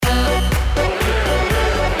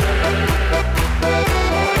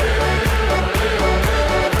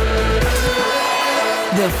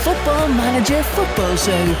Manager Football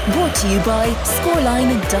Show, brought to you by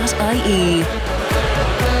scoreline.ie.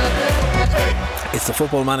 It's the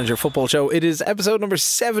Football Manager Football Show. It is episode number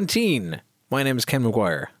 17. My name is Ken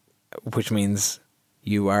McGuire, which means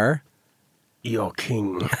you are... Your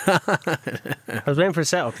king. I was waiting for a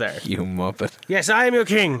setup there. You muppet. Yes, I am your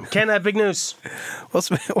king. Ken, I have big news. What's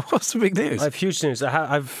the big news? I have huge news.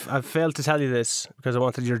 I've failed to tell you this because I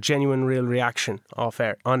wanted your genuine, real reaction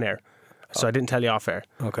on air. So I didn't tell you off air.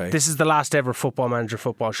 Okay. This is the last ever Football Manager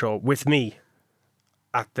Football Show with me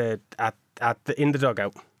in the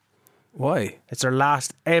dugout. Why? It's our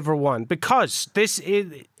last ever one because it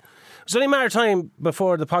was only a matter of time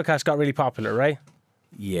before the podcast got really popular, right?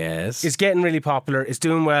 Yes. It's getting really popular. It's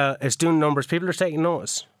doing well. It's doing numbers. People are taking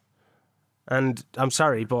notice. And I'm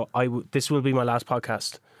sorry, but this will be my last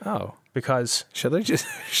podcast. Oh. Because... Should I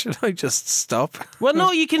just stop? Well,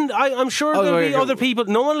 no, you can... I'm sure there'll be other people...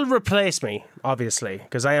 No one will replace me, obviously,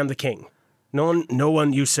 because I am the king. No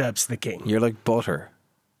one usurps the king. You're like butter.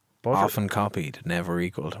 Butter? Often copied, never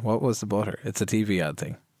equaled. What was the butter? It's a TV ad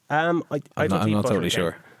thing. I'm not totally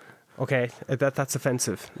sure. Okay, that's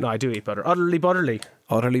offensive. No, I do eat butter. Utterly butterly.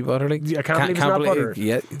 Utterly butterly? I can't believe it's not butter.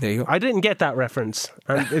 Yeah, there you go. I didn't get that reference,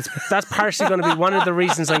 and that's partially going to be one of the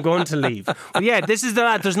reasons I'm going to leave. But yeah, this is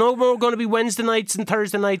there's no more going to be Wednesday nights and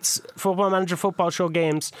Thursday nights Football Manager Football Show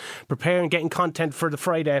games. Preparing, getting content for the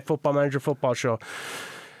Friday Football Manager Football Show.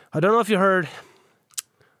 I don't know if you heard,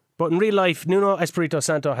 but in real life, Nuno Espirito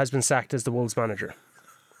Santo has been sacked as the Wolves manager.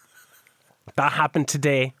 That happened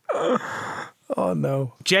today. Oh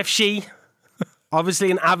no. Jeff Shee, obviously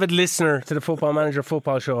an avid listener to the Football Manager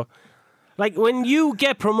Football Show. Like, when you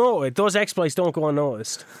get promoted, those exploits don't go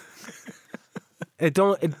unnoticed. They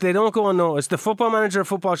don't go unnoticed. The Football Manager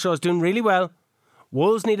Football Show is doing really well.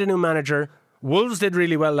 Wolves need a new manager. Wolves did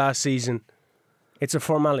really well last season. It's a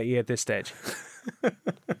formality at this stage.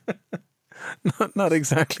 Not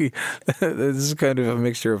exactly. This is kind of a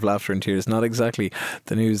mixture of laughter and tears. Not exactly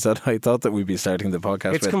the news that I thought that we'd be starting the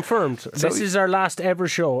podcast with. It's confirmed. This is our last ever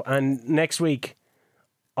show, and next week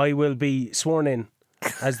I will be sworn in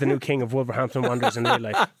as the new king of Wolverhampton Wanderers in real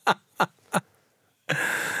life.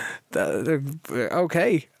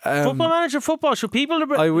 Okay. Football Manager Football Show.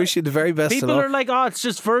 I wish you the very best of luck. People are like, oh, it's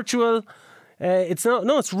just virtual. It's not.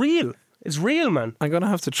 No, it's real. It's real, man. I'm going to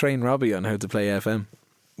have to train Robbie on how to play FM.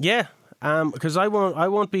 Yeah. Because I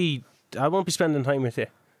won't be spending time with you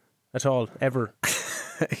at all ever.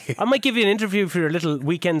 I might give you an interview for your little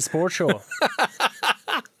weekend sports show.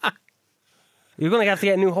 You're going to have to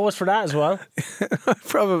get a new host for that as well. I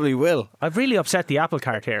probably will. I've really upset the apple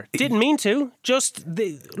cart here. Didn't mean to. It's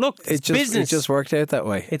business. It just worked out that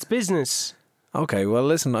way. It's business. Okay, well,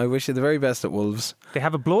 listen, I wish you the very best at Wolves. They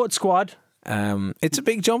have a bloated squad. It's a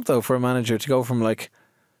big jump, though, for a manager to go from, like,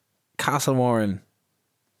 Castlemoran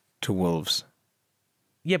to Wolves.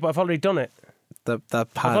 Yeah, but I've already done it. I've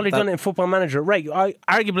already done it in Football Manager. Right,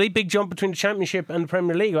 arguably, big jump between the Championship and the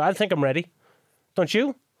Premier League. I think I'm ready. Don't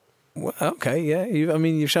you? Well, okay, yeah.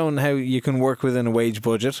 You've shown how you can work within a wage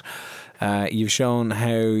budget. You've shown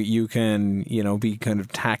how you can, be kind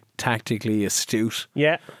of tactically astute.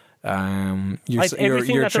 Yeah.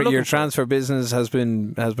 Your transfer business has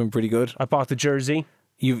been pretty good. I bought the jersey.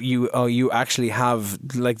 You actually have,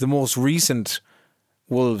 like, the most recent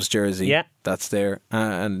Wolves jersey. Yeah. That's there,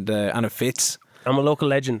 and it fits. I'm a local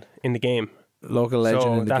legend in the game. So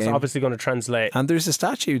that's obviously going to translate. And there's a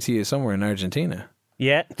statue to you somewhere in Argentina.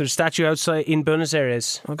 Yeah, there's a statue outside in Buenos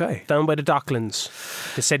Aires. Okay. Down by the Docklands.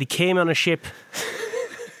 They said he came on a ship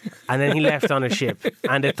and then he left on a ship,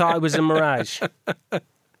 and they thought it was a mirage.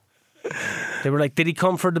 They were like, did he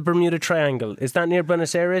come for the Bermuda Triangle? Is that near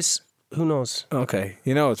Buenos Aires? Who knows? Okay.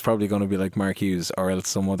 It's probably going to be like Mark Hughes or else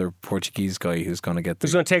some other Portuguese guy who's going to get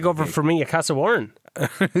who's going to take over for me at Casa Warren.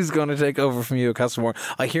 Who's going to take over from you at Casa Warren?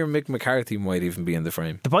 I hear Mick McCarthy might even be in the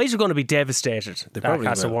frame. The boys are going to be devastated at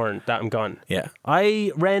Casa Warren that I'm gone. Yeah.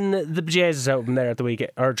 I ran the bejesus out from there at the week,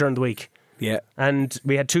 or during the week. Yeah. And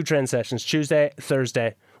we had 2 train sessions, Tuesday,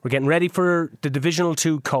 Thursday. We're getting ready for the Divisional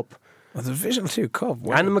 2 Cup. Oh, the Divisional 2 Cup?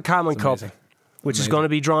 Wow. And the McCalmont Cup. Which is going to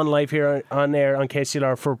be drawn live here on air on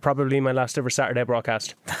KCLR for probably my last ever Saturday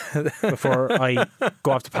broadcast before I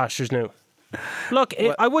go off to pastures new. Look,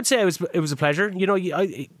 I would say it was a pleasure.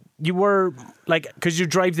 You were like, because you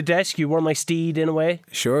drive the desk, you were my steed in a way.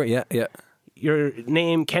 Sure, yeah. Your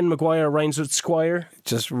name, Ken McGuire, rhymes with Squire.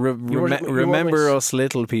 Just remember us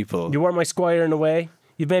little people. You were my Squire in a way.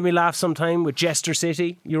 You've made me laugh sometime with Jester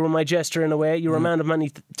City. You were my jester in a way. You were a man of many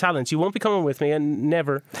talents. You won't be coming with me, and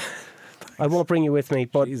never. I won't bring you with me,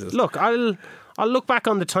 but Jesus. Look, I'll look back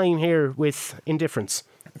on the time here with indifference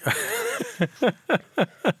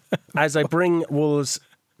as I bring Wolves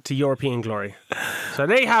to European glory. So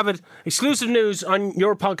there you have it. Exclusive news on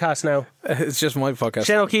your podcast now. It's just my podcast.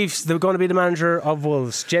 Shane O'Keefe's going to be the manager of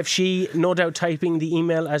Wolves. Jeff Shee, no doubt, typing the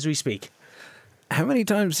email as we speak. How many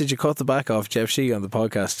times did you cut the back off Jeff Shee on the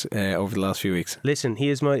podcast over the last few weeks? Listen, he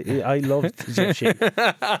is I love Jeff Shee.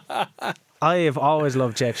 I have always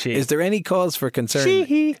loved Jeff Shee. Is there any cause for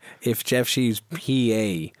concern if Jeff Shee's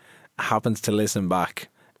PA happens to listen back?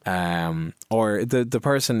 Or the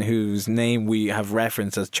person whose name we have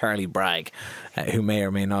referenced as Charlie Bragg, who may or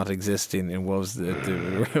may not exist in Wolves the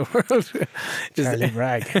real world. Charlie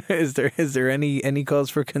Bragg. Is there any cause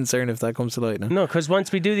for concern if that comes to light now? No, because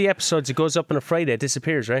once we do the episodes, it goes up on a Friday, it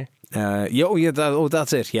disappears, right?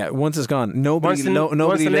 That's it. Yeah, once it's gone, nobody.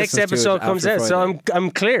 Once the next episode comes out, so I'm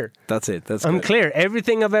clear. That's it. I'm clear.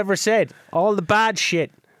 Everything I've ever said, all the bad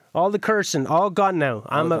shit, all the cursing, all gone now.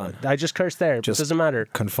 I just cursed there. It doesn't matter.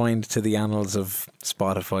 Confined to the annals of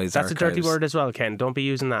Spotify's That's archives. a dirty word as well, Ken. Don't be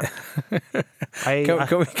using that. I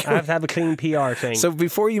have to have a clean PR thing. So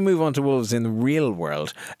before you move on to Wolves in the real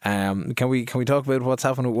world, can we talk about what's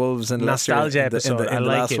happened with Wolves and Nostalgia Leicester episode. in the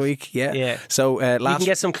last week? Yeah. So you can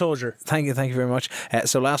get some closure. Thank you very much.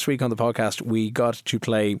 So last week on the podcast we got to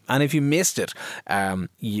play, and if you missed it,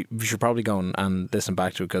 you should probably go and listen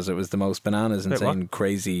back to it because it was the most bananas, insane,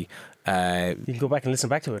 crazy. You can go back and listen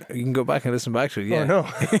back to it. You can go back and listen back to it. Yeah. Oh no.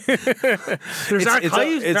 There's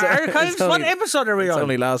archives. There are archives. What episode are we on? It's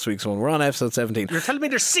only last week's one. We're on episode 17. You're telling me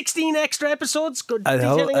there's 16 extra episodes? A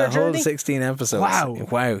whole 16 episodes.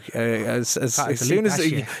 Wow. As soon as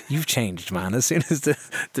you've changed, man. As soon as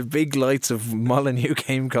the big lights of Molyneux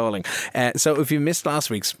came calling. So if you missed last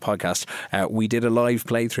week's podcast, we did a live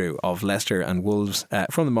playthrough of Leicester and Wolves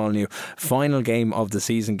from the Molyneux. Final game of the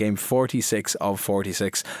season, game 46 of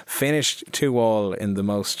 46. Finished 2-2 in the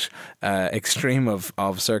most extreme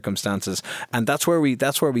of circumstances, and that's where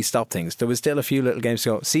we stopped things. There was still a few little games to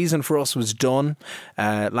go. Season for us was done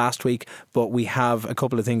last week, but we have a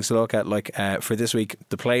couple of things to look at. Like for this week,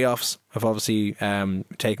 the playoffs have obviously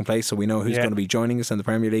taken place, so we know who's going to be joining us in the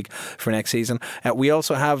Premier League for next season. We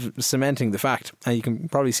also have cementing the fact, and you can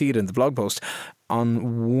probably see it in the blog post,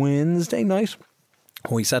 on Wednesday night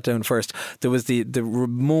when we sat down first, there was the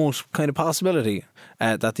remote kind of possibility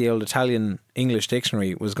that the old Italian English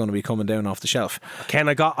dictionary was going to be coming down off the shelf. Ken,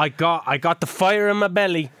 I got the fire in my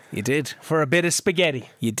belly. You did. For a bit of spaghetti.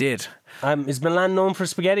 You did. Is Milan known for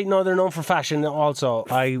spaghetti? No, they're known for fashion also.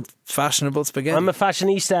 Fashionable spaghetti. I'm a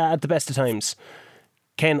fashionista at the best of times.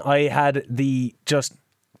 Ken, I had the just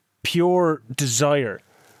pure desire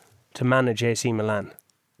to manage AC Milan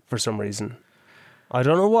for some reason. I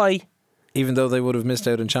don't know why. Even though they would have missed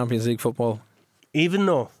out on Champions League football? Even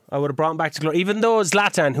though I would have brought him back to glory. Even though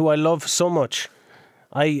Zlatan, who I love so much,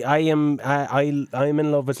 I'm in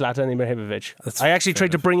love with Zlatan Ibrahimovic. I actually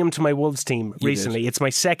tried to bring him to my Wolves team recently. It's my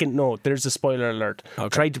second note. There's a spoiler alert. Okay.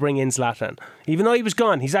 Tried to bring in Zlatan. Even though he was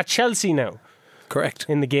gone, he's at Chelsea now. Correct.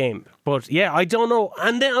 In the game. But yeah, I don't know.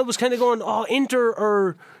 And then I was kind of going, Inter,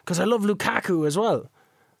 or because I love Lukaku as well.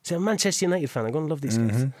 See, I'm a Manchester United fan. I'm going to love these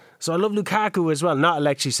guys. So I love Lukaku as well, not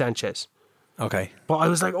Alexis Sanchez. Okay. But I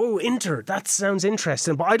was like, Inter, that sounds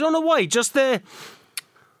interesting. But I don't know why. I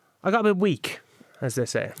got a bit weak, as they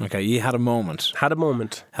say. Okay, you had a moment. Had a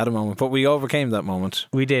moment. But we overcame that moment.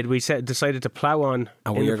 We did. We decided to plough on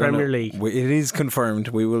in the Premier League. It is confirmed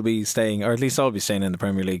we will be staying, or at least I'll be staying in the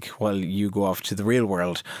Premier League while you go off to the real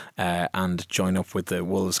world and join up with the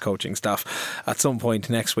Wolves coaching staff at some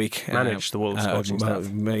point next week. Manage the Wolves coaching staff.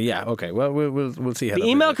 Yeah, okay. Well, we'll see how the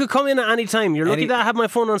email could come in at any time. You're lucky that I have my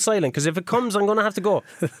phone on silent, because if it comes, I'm going to have to go.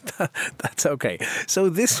 That's okay. So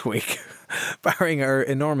this week, barring our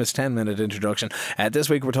enormous 10-minute introduction, this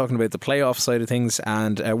week we're talking about the playoff side of things,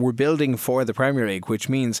 and we're building for the Premier League, which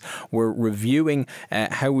means we're reviewing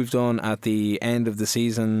how we've done at the end of the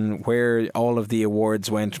season, where all of the awards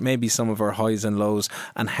went, maybe some of our highs and lows,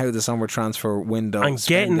 and how the summer transfer window and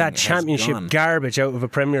getting that championship garbage out of a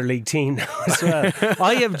Premier League team as well.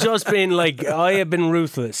 I have been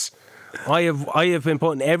ruthless. I have been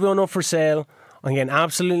putting everyone up for sale. I'm getting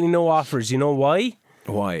absolutely no offers. You know why?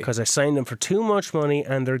 Why? Because I signed them for too much money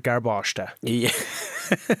and they're garboshta. Yeah.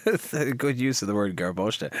 Good use of the word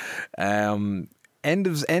garboshta.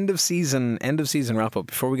 End of season wrap up.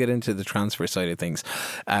 Before we get into the transfer side of things,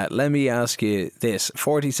 let me ask you this: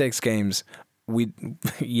 46 games.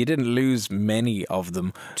 You didn't lose many of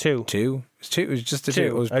them. Two. It was just the two.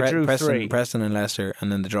 It was Preston and Leicester,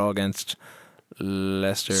 and then the draw against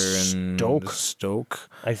Leicester and Stoke,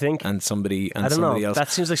 I think, and somebody else. That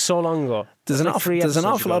seems like so long ago. There's an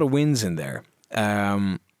awful lot of wins in there.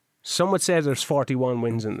 Some would say there's 41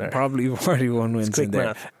 wins in there. Probably 41 wins in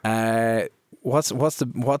there.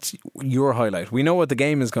 what's your highlight? We know what the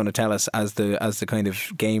game is going to tell us as the kind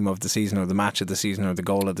of game of the season or the match of the season or the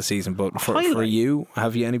goal of the season. But for you,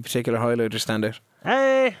 have you any particular highlight or standout?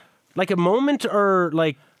 Like a moment, or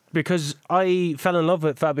like because I fell in love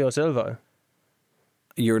with Fabio Silva.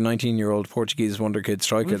 Your 19-year-old Portuguese wonder kid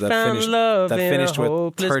striker that finished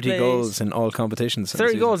with 30 goals in all competitions.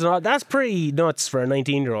 30 goals in all. That's pretty nuts for a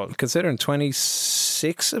 19-year-old. Considering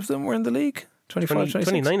 26 of them were in the league.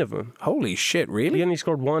 29 of them. Holy shit, really? He only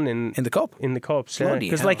scored one in the cup. In the cups, yeah.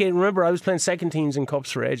 Because remember, I was playing second teams in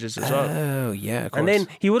cups for ages as well. Oh, yeah, of course. And then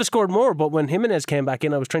he would have scored more, but when Jimenez came back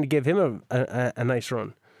in, I was trying to give him a nice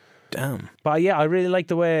run. Damn. But yeah, I really like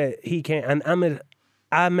the way he came. And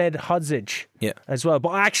Ahmed Hodzic as well.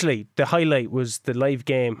 But actually, the highlight was the live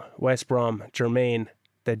game, West Brom, Jermaine,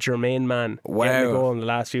 the Jermaine man, getting the goal in the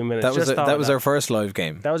last few minutes. That was our first live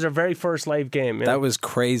game. That was our very first live game. Yeah. That was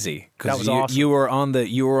crazy. That was awesome. You were on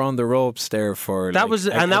the ropes there for that would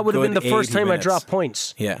have been the first time minutes. I dropped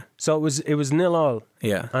points. Yeah. So it was 0-0.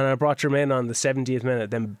 Yeah. And I brought Jermaine on the 70th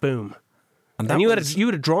minute. Then boom. And you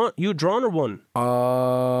had drawn or won?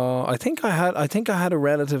 I think I had a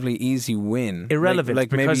relatively easy win. Irrelevant,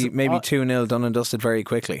 like maybe 2-0 done and dusted very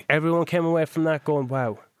quickly. Everyone came away from that going,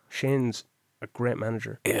 "Wow, Shane's a great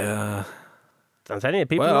manager." Yeah, I'm telling you,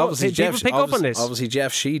 people pick up on this. Obviously,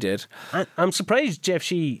 Jeff Shee did. I'm surprised Jeff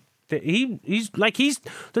Shee. He's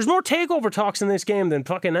there's more takeover talks in this game than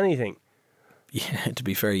fucking anything. Yeah, to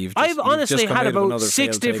be fair, I've honestly had about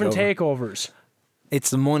 6 different takeovers. It's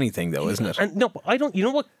the money thing, though, isn't it? And no, I don't. You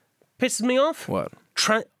know what pisses me off? What?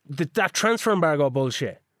 That transfer embargo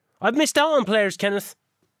bullshit. I've missed out on players, Kenneth.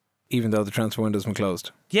 Even though the transfer window's been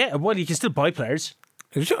closed. Yeah, well, you can still buy players.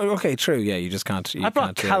 Okay, true. Yeah, you just can't. I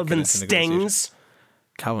brought Calvin Stengs.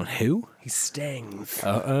 Calvin who? He Stengs.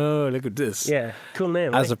 Oh, look at this. Yeah, cool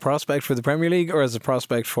name. As a prospect for the Premier League, or as a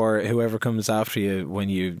prospect for whoever comes after you when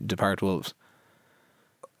you depart Wolves?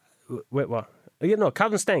 Wait, what? Yeah, no,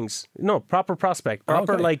 Calvin Stengs. No, proper prospect.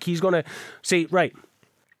 Proper, like he's going to... See, right.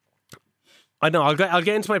 I know, I'll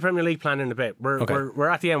get into my Premier League plan in a bit. We're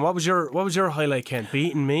at the end. What was your highlight, Ken?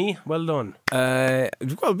 Beating me? Well done.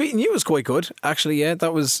 Well, beating you was quite good, actually. Yeah,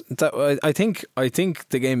 that. I think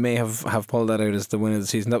the game may have pulled that out as the win of the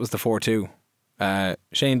season. That was the 4-2.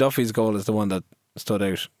 Shane Duffy's goal is the one that stood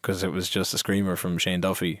out because it was just a screamer from Shane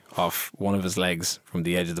Duffy off one of his legs from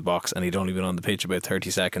the edge of the box, and he'd only been on the pitch about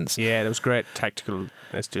 30 seconds. Yeah, that was great tactical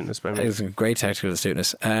astuteness by me. It was great tactical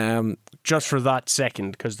astuteness. Just for that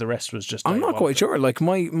second, because the rest was just... I'm not quite sure. Like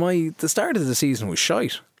the start of the season was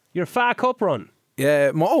shite. Your FA Cup run.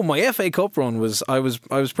 Yeah, my FA Cup run was I was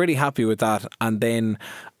pretty happy with that, and then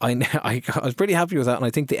I was pretty happy with that, and I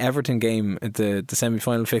think the Everton game, the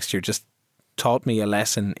semi-final fixture, just taught me a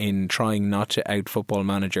lesson in trying not to out Football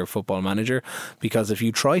Manager, because if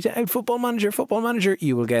you try to out Football Manager,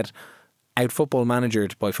 you will get out Football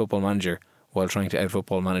Managered by Football Manager while trying to out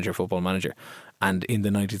Football Manager, and in the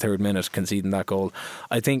 93rd minute conceding that goal.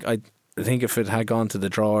 I think if it had gone to the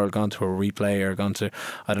draw or gone to a replay or gone to,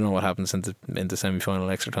 I don't know what happens in the semi-final,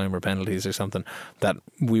 extra time or penalties or something, that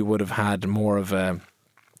we would have had more of a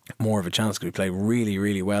chance because we played really,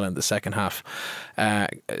 really well in the second half.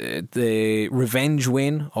 The revenge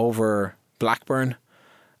win over Blackburn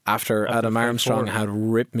after Adam Armstrong had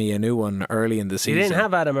ripped me a new one early in the season. He didn't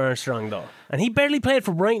have Adam Armstrong though, and he barely played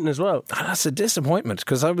for Brighton as well. And that's a disappointment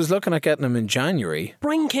because I was looking at getting him in January.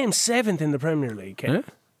 Brighton came 7th in the Premier League.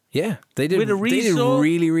 Yeah, they did. With Ariso, they did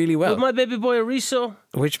really, really well. With my baby boy Ariso,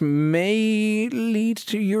 which may lead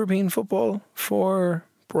to European football for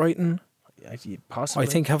Brighton. Possibly. I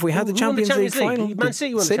think, have we had the Champions League final? Man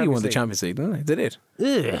City won the Champions League, didn't they? They did.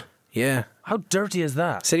 Ugh. Yeah. How dirty is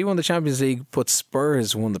that? City won the Champions League, but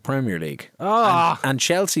Spurs won the Premier League. And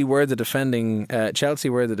Chelsea were the defending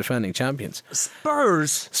champions.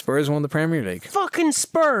 Spurs won the Premier League. Fucking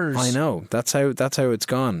Spurs. I know. That's how it's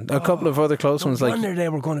gone. A couple of other close ones, like, I wonder they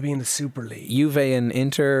were going to be in the Super League. Juve and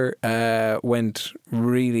Inter went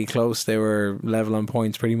really close. They were level on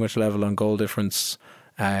points, pretty much level on goal difference.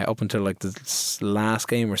 Up until like the last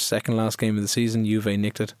game or second last game of the season, Juve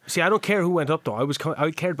nicked it. See, I don't care who went up though.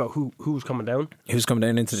 I cared about who was coming down. Who's coming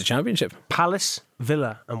down into the Championship? Palace,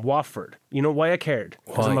 Villa, and Watford. You know why I cared?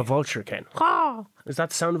 Because I'm a vulture, Ken. Is that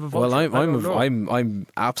the sound of a vulture? Well, I'm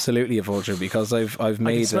absolutely a vulture because I've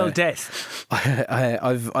made. I can smell death.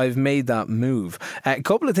 I've made that move. A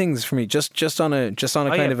couple of things for me, just on a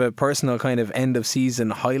kind of a personal kind of end of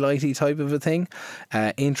season highlighty type of a thing.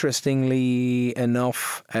 Interestingly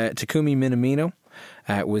enough, Takumi Minamino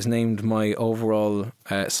was named my overall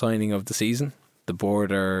signing of the season the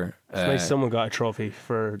border. It's nice someone got a trophy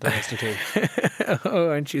for the Leicester team. Oh,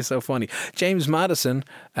 aren't you so funny? James Maddison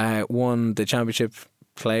won the Championship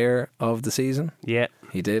Player of the Season. Yeah,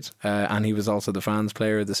 he did, and he was also the Fans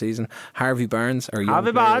Player of the Season. Harvey Barnes, our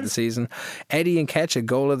Young Player of the Season. Eddie Nketiah,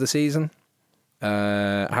 Goal of the Season.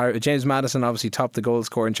 James Maddison obviously topped the goal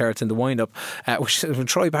scoring charts in the wind-up, which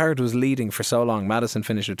Troy Barrett was leading for so long. Maddison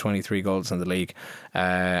finished with 23 goals in the league,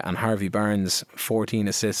 and Harvey Barnes 14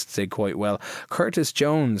 assists, did quite well. Curtis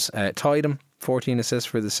Jones tied him, 14 assists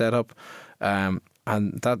for the setup, and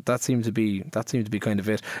that seemed to be kind of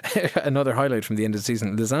it. Another highlight from the end of the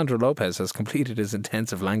season: Lisandro Lopez has completed his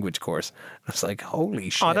intensive language course. I was like, holy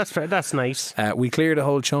shit! Oh, that's fair. That's nice. We cleared a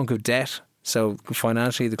whole chunk of debt. So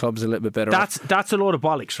financially, the club's a little bit better. That's a load of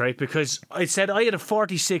bollocks, right? Because I said I had a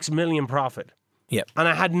 46 million profit. Yep. And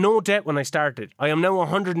I had no debt when I started. I am now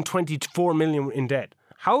 124 million in debt.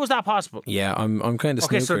 How is that possible? Yeah, I'm kind of snookered.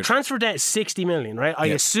 Okay, so transfer debt is 60 million, right? I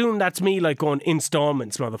assume that's me like going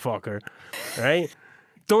installments, motherfucker, right?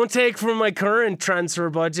 Don't take from my current transfer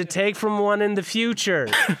budget. Take from one in the future.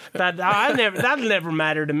 That'll never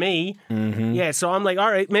matter to me. Mm-hmm. Yeah, so I'm like, all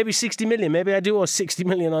right, maybe 60 million. Maybe I do owe 60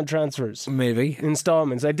 million on transfers. Maybe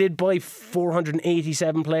installments. I did buy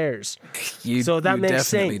 487 players, so that makes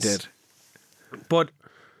definitely sense. Did. But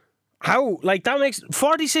how? Like that makes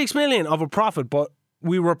 46 million of a profit, but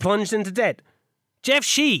we were plunged into debt. Jeff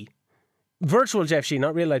Shee. Virtual Jeff Shee,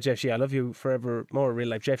 not real life Jeff Shee. I love you forever more, real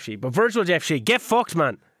life Jeff Shee. But virtual Jeff Shee, get fucked,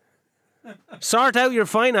 man. Sort out your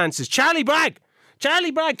finances. Charlie Bragg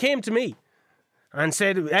came to me and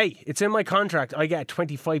said, hey, it's in my contract. I get a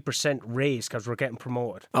 25% raise because we're getting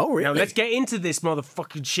promoted. Oh, really? Now, let's get into this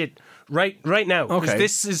motherfucking shit right now. Because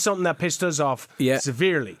this is something that pissed us off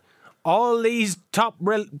severely. All these top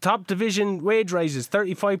division wage rises,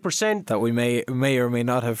 35%. That we may or may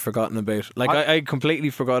not have forgotten about. Like I completely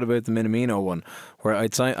forgot about the Minamino one, where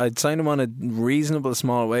I'd sign him on a reasonable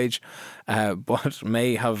small wage, but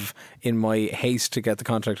may have, in my haste to get the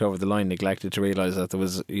contract over the line, neglected to realise that there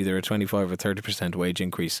was either a 25 or 30% wage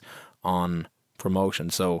increase on promotion.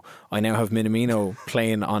 So I now have Minamino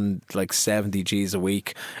playing on like 70 G's a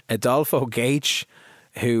week. Adolfo Gaich,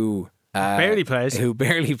 who barely plays.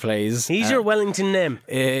 He's your Wellington name.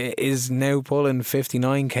 Is now pulling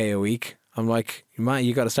 59k a week. I'm like, man,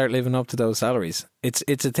 you got to start living up to those salaries.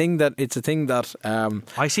 It's a thing that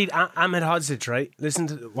I see Ahmed Hodzic, right?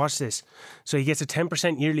 Watch this. So he gets a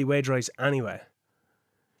 10% yearly wage rise anyway.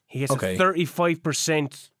 He gets a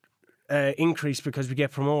 35% increase because we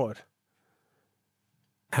get promoted.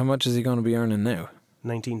 How much is he going to be earning now?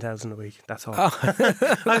 19,000 a week. That's all. Oh.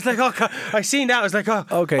 I was like, oh, I seen that. I was like,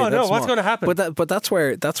 okay, oh no, what's going to happen? But that's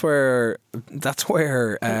where.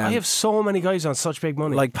 I have so many guys on such big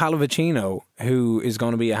money, like Pallavicino, who is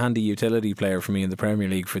going to be a handy utility player for me in the Premier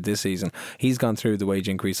League for this season. He's gone through the wage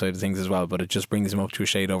increase side of things as well, but it just brings him up to a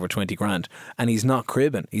shade over 20 grand, and he's not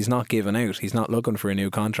cribbing. He's not giving out. He's not looking for a new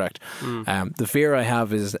contract. The fear I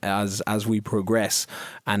have is as we progress,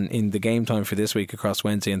 and in the game time for this week across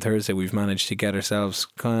Wednesday and Thursday, we've managed to get ourselves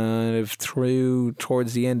kind of through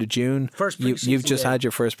towards the end of June. You've just had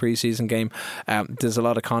your first pre-season game. There's a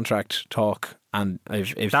lot of contract talk, and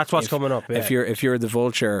if that's what's coming up. Yeah. If you're the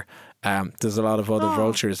vulture, there's a lot of other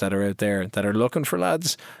vultures that are out there that are looking for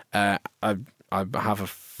lads. I have a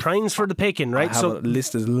primes for the picking, right? I have a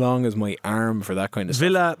list as long as my arm for that kind of stuff.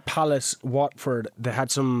 Villa, Palace, Watford, they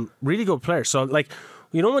had some really good players. So, like,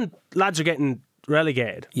 you know, when lads are getting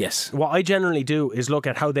relegated, yes, what I generally do is look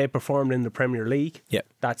at how they performed in the Premier League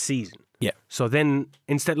that season. Yeah. So then,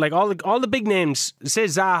 instead, like all the big names, say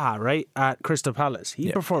Zaha, right, at Crystal Palace,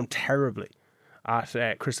 he performed terribly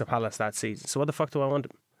at Crystal Palace that season. So what the fuck do I want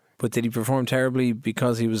him? But did he perform terribly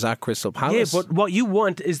because he was at Crystal Palace? Yeah, but what you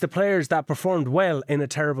want is the players that performed well in a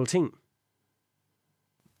terrible team.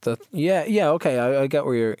 Okay. I get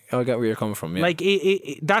where you're coming from. Yeah. Like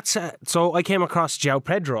that's so. I came across João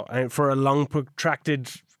Pedro for a long,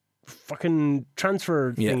 protracted, fucking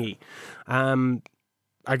transfer thingy.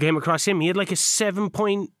 I came across him. He had like a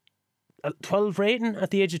 7.12 rating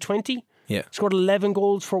at the age of 20. Yeah, scored 11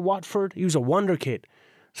 goals for Watford. He was a wonder kid.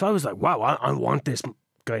 So I was like, wow, I want this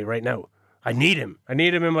guy right now. I need him. I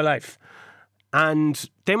need him in my life. And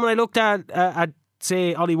then when I looked at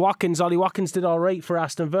say Ollie Watkins did all right for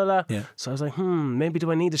Aston Villa. Yeah. So I was like, maybe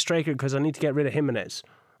do I need a striker because I need to get rid of Jimenez.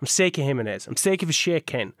 I'm sick of Jimenez. I'm sick of his shit,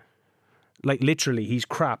 Ken. Like, literally, he's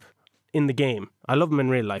crap in the game. I love him in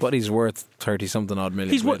real life. But he's worth 30-something odd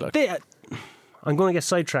million. He's worth... I'm going to get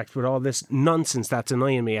sidetracked with all this nonsense that's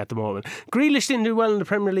annoying me at the moment. Grealish didn't do well in the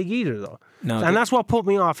Premier League either, though. No, and that's what put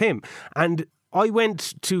me off him. And I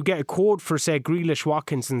went to get a quote for, say, Grealish,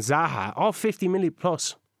 Watkins and Zaha, all 50 million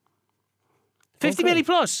plus. 50 million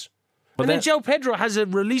plus. But then João Pedro has a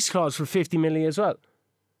release clause for 50 million as well.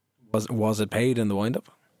 Was it paid in the wind-up?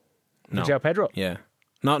 No. João Pedro? Yeah.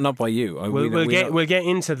 Not by you. We'll get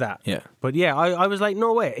into that. Yeah. But yeah, I was like,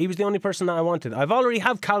 no way. He was the only person that I wanted. I've already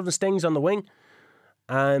have Calvin Stings on the wing.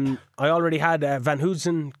 And I already had Van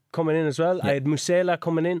Hoosen coming in as well. Yeah. I had Musela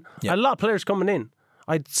coming in. Yeah. I had a lot of players coming in.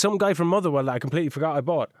 I had some guy from Motherwell that I completely forgot I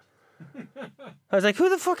bought. I was like, who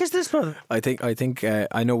the fuck is this mother? I think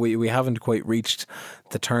I know we haven't quite reached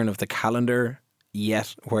the turn of the calendar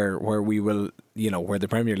yet where we will, where the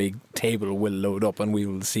Premier League table will load up and we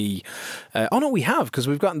will see. We have, because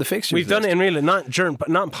we've gotten the fixtures. We've done it in not in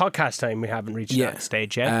podcast time. We haven't reached that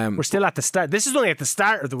stage yet. We're still at the start. This is only at the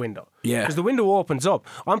start of the window. Yeah, because the window opens up.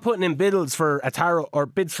 I'm putting in bids for Ataro or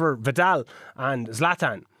bids for Vidal and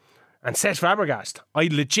Zlatan. And Cesc Fabregas. I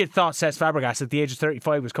legit thought Cesc Fabregas at the age of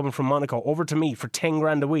 35 was coming from Monaco over to me for 10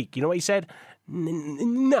 grand a week. You know what he said?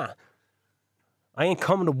 Nah. I ain't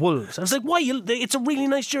coming to Wolves. I was like, why? It's a really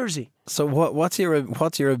nice jersey. So what's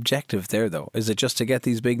your objective there, though? Is it just to get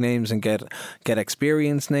these big names and get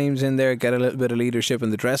experienced names in there, get a little bit of leadership in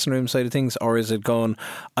the dressing room side of things, or is it going,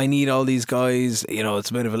 I need all these guys, it's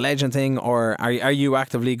a bit of a legend thing, or are you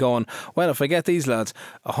actively going, well, if I get these lads,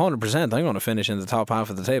 100% I'm going to finish in the top half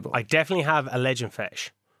of the table? I definitely have a legend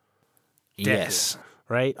fetish. Definitely. Yes.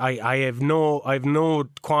 Right, I have no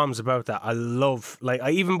qualms about that. I love,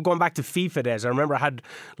 I even going back to FIFA days. I remember I had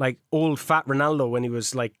old fat Ronaldo when he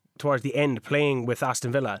was towards the end playing with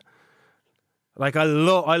Aston Villa. I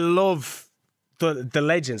love the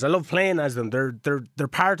legends. I love playing as them. They're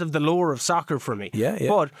part of the lore of soccer for me. Yeah.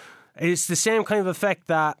 But it's the same kind of effect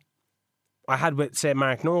that I had with, say,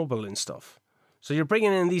 Mark Noble and stuff. So you're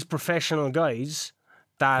bringing in these professional guys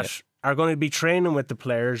that are going to be training with the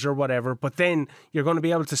players or whatever, but then you're going to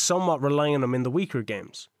be able to somewhat rely on them in the weaker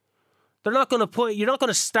games. You're not going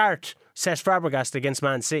to start Cesc Fabregas against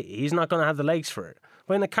Man City. He's not going to have the legs for it.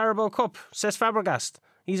 But in the Carabao Cup, Cesc Fabregas,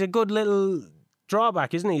 he's a good little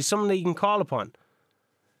drawback, isn't he? He's someone that you can call upon.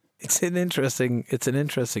 It's an interesting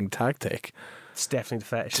tactic. It's definitely the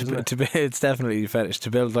fetish, isn't it? It's definitely the fetish to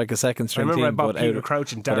build a second string team. I remember I bought Peter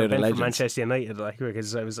Crouch and Darren Bent for Manchester United,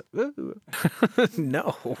 because I was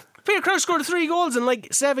no. Peter Crouch scored 3 goals in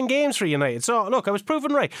 7 games for United. So look, I was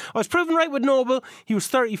proven right. I was proven right with Noble. He was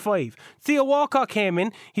 35. Theo Walcott came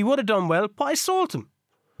in. He would have done well, but I sold him.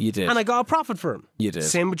 You did, and I got a profit for him. You did.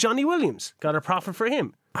 Same with Johnny Williams. Got a profit for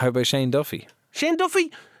him. How about Shane Duffy? Shane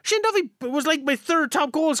Duffy was my 3rd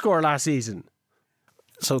top goal scorer last season.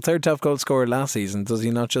 So 3rd top goal scorer last season, does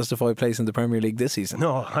he not justify placing the Premier League this season?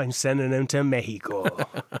 No, I'm sending him to Mexico.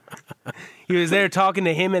 He was there talking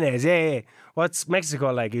to Jimenez. Hey, what's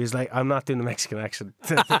Mexico like? He was like, I'm not doing the Mexican accent.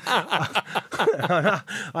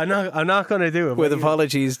 I'm not going to do it. With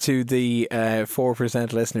apologies to the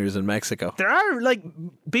 4% listeners in Mexico. There are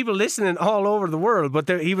people listening all over the world, but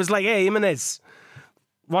he was like, hey, Jimenez,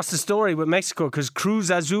 what's the story with Mexico? Because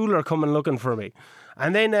Cruz Azul are coming looking for me.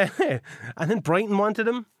 And then Brighton wanted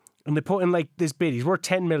him, and they put in this bid. He's worth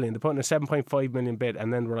 10 million. They put in a 7.5 million bid,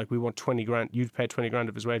 and then we're like, we want 20 grand. You'd pay 20 grand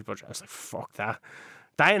of his wage budget. I was like, fuck that.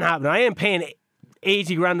 That ain't happening. I ain't paying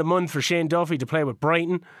 80 grand a month for Shane Duffy to play with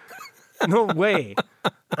Brighton. No way.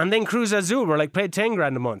 And then Cruz Azul were paid 10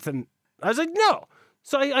 grand a month, and I was like, no.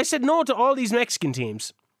 So I said no to all these Mexican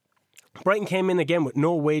teams. Brighton came in again with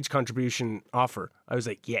no wage contribution offer. I was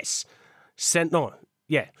like, yes. Sending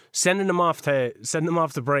them off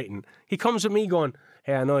to Brighton. He comes with me going,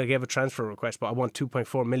 hey, I know I gave a transfer request, but I want 2.4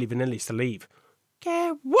 Milli Vanillis to leave.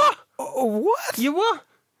 Okay, what? What? You what?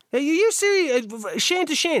 Are you serious? Shane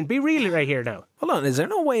to Shane, be real right here now. Hold on, is there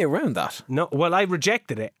no way around that? No, well, I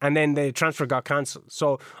rejected it, and then the transfer got cancelled.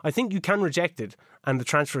 So I think you can reject it, and the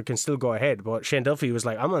transfer can still go ahead. But Shane Duffy was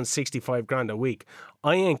like, I'm on 65 grand a week.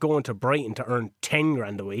 I ain't going to Brighton to earn 10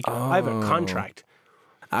 grand a week. I have a contract.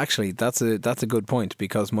 Actually, that's a good point,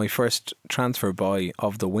 because my first transfer buy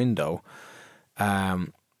of the window,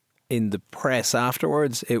 in the press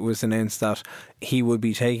afterwards, it was announced that he would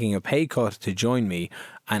be taking a pay cut to join me,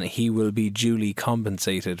 and he will be duly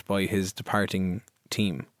compensated by his departing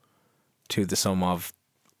team to the sum of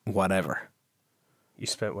whatever. You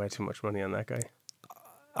spent way too much money on that guy.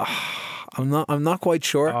 I'm not quite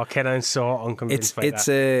sure. Oh, Ken, I'm so unconvinced by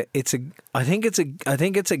that. I think it's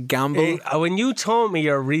a gamble. When you told me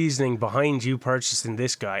your reasoning behind you purchasing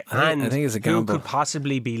this guy, I think it's a gamble. Who could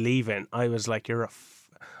possibly be leaving, I was like, I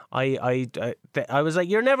was like,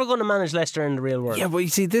 you're never going to manage Leicester in the real world. Yeah, but you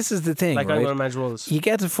see, this is the thing. Like, right? I'm going to manage Wolves. You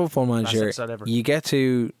get to Football Manager, you get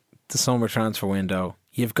to the summer transfer window,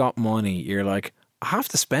 you've got money, you're like, I have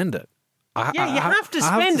to spend it. You have to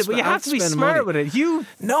spend it, but you have to be smart with it. You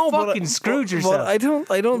fucking screwed yourself. But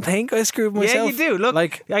I don't think I screwed myself. Yeah, you do. Look,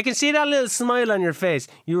 I can see that little smile on your face.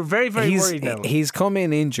 You were very, very worried now. He's come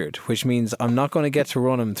in injured, which means I'm not going to get to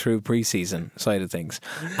run him through pre-season side of things.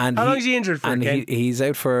 And how long is he injured for? And he's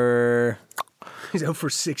out for... He's out for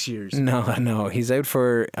 6 years. No. He's out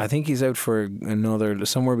for... I think he's out for another...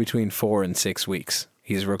 somewhere between 4 and 6 weeks.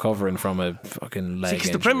 He's recovering from a fucking leg injury.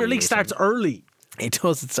 Because the Premier League starts early. It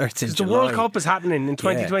does. It starts in July. The World Cup is happening in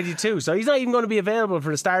 2022, so he's not even going to be available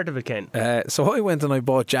for the start of it, Ken. So I went and I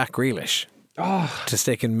bought Jack Grealish to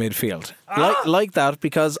stick in midfield, like that,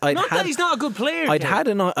 because that he's not a good player. I'd had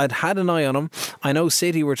an eye on him. I know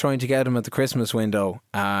City were trying to get him at the Christmas window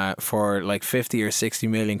for like 50 or 60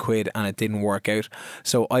 million quid, and it didn't work out.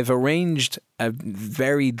 So I've arranged a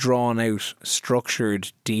very drawn out,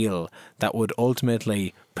 structured deal that would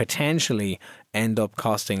ultimately, potentially, end up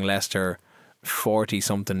costing Leicester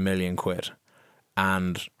 40-something million quid,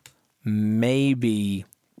 and maybe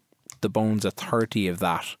the bones of 30 of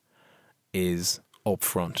that is up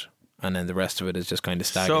front, and then the rest of it is just kind of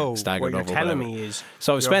staggered over. So what you're telling me is,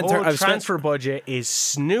 so your whole transfer budget is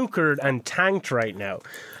snookered and tanked right now.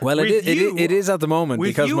 Well, it is at the moment,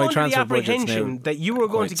 because my transfer budget's now that you were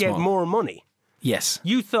going to get more money. Yes.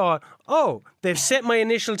 You thought, they've set my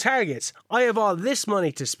initial targets. I have all this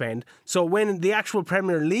money to spend. So when the actual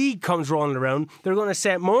Premier League comes rolling around, they're going to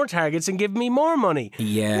set more targets and give me more money.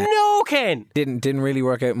 Yeah. No, Ken. Didn't really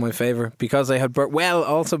work out in my favour, because I had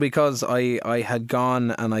also because I had gone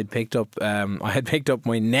and I'd picked up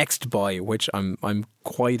my next buy, which I'm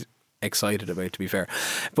quite excited about, to be fair.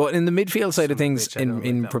 But in the midfield side of things,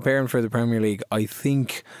 in preparing for the Premier League, I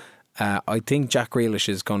think Jack Grealish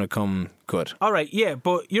is going to come good. All right, yeah,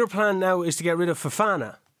 but your plan now is to get rid of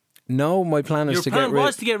Fofana. No, my plan is to get rid... Your plan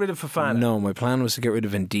was to get rid of Fofana. No, my plan was to get rid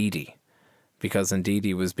of Ndidi, because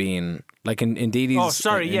Ndidi was being... like Ndidi's... Oh,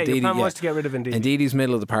 sorry, your plan was to get rid of Ndidi. Ndidi's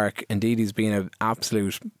middle of the park. Ndidi's been an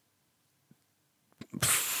absolute...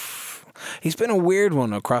 He's been a weird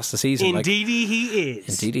one across the season. Indeed he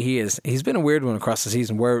is. He's been a weird one across the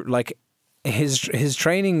season where, like... His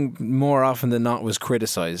training more often than not was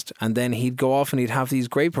criticised, and then he'd go off and he'd have these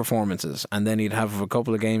great performances, and then he'd have a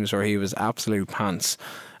couple of games where he was absolute pants,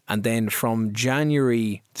 and then from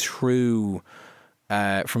January through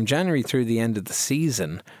the end of the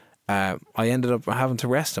season, I ended up having to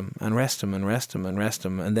rest him, and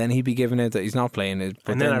then he'd be given out that he's not playing it.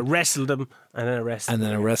 And then I wrestled him, and then I arrested him. And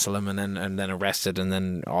then I wrestled him, and then arrested, and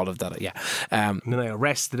then all of that. Yeah. And then I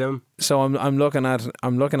arrested him. So I'm looking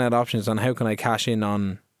at options on how can I cash in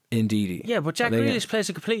on Ndidi. Yeah, but Jack Grealish plays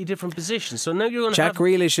a completely different position. So now you're going to Jack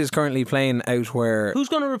Grealish is currently playing out where... Who's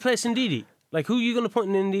going to replace Ndidi? Like, who are you going to put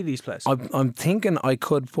in Ndidi's place? I'm thinking I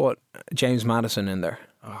could put James Maddison in there.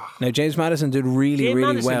 Now, James Maddison did really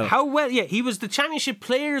well. How well? Yeah, he was the Championship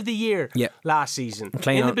Player of the Year last season.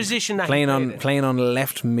 Playing on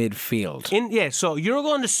left midfield. So you're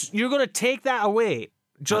going to take that away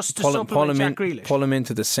just to supplement Jack Grealish. Pull him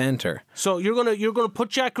into the centre. So you're going to put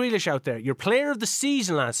Jack Grealish out there. Your Player of the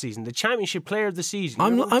Season last season, the Championship Player of the Season.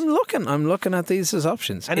 I'm looking at these as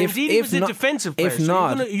options. And Ndidi was the defensive player. If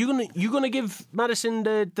not, you're going to give Maddison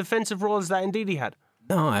the defensive roles that Ndidi had.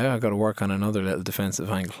 No, I've got to work on another little defensive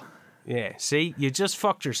angle. Yeah, see, you just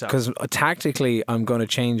fucked yourself. Because tactically, I'm going to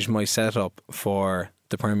change my setup for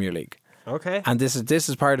the Premier League. Okay. And this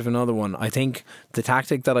is part of another one. I think the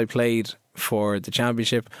tactic that I played for the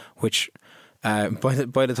Championship, which by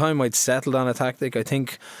the time I'd settled on a tactic, I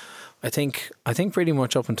think pretty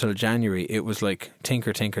much up until January, it was like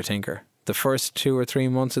tinker. The first 2 or 3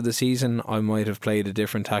 months of the season, I might have played a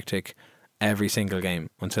different tactic every single game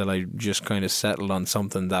until I just kind of settled on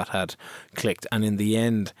something that had clicked. And in the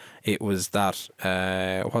end, it was that,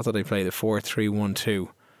 what did I play? The 4-3-1-2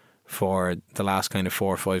 for the last kind of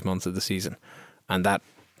 4 or 5 months of the season. And that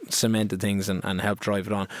cemented things and helped drive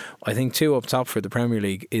it on. I think 2 up top for the Premier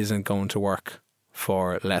League isn't going to work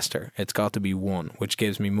for Leicester. It's got to be 1, which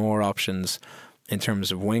gives me more options in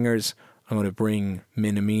terms of wingers. I'm going to bring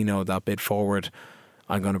Minamino that bit forward.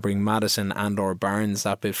 I'm going to bring Maddison and or Barnes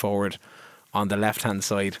that bit forward. On the left-hand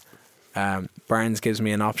side, Barnes gives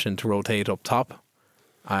me an option to rotate up top,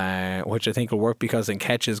 which I think will work because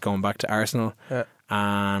Nketiah is going back to Arsenal. Yeah.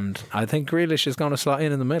 And I think Grealish is going to slot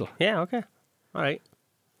in the middle. Yeah, okay. All right.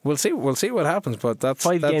 We'll see what happens, but that's...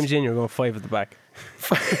 5 games in, you're going 5 at the back.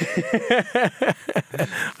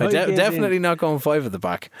 Definitely not going 5 at the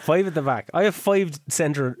back. 5 at the back. I have 5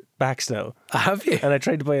 centre backs now. Have you? And I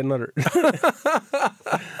tried to buy another.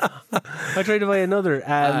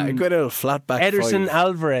 Good old flat back Ederson 5.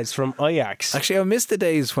 Alvarez from Ajax. Actually, I miss the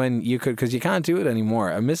days when you could, because you can't do it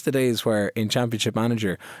anymore. I miss the days where in Championship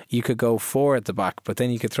Manager you could go 4 at the back, but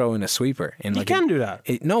then you could throw in a sweeper. You can do that.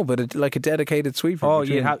 Like a dedicated sweeper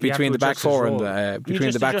between the back four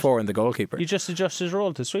and the goalkeeper. You just adjust his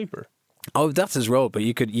role to sweeper. Oh, that's his role, but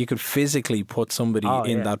you could physically put somebody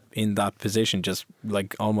in that position, just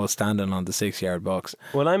like almost standing on the 6-yard box.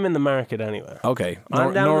 Well, I'm in the market anyway. Okay,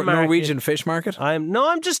 Norwegian fish market.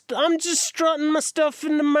 I'm just strutting my stuff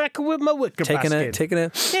in the market with my wicker basket. Taking a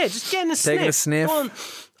just getting a sniff. Taking a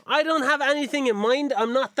sniff. I don't have anything in mind.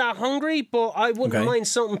 I'm not that hungry, but I wouldn't mind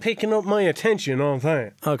something picking up my attention. You know what I'm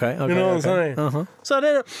saying? Okay. You know what I'm saying? Uh-huh. So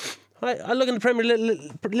then I look in the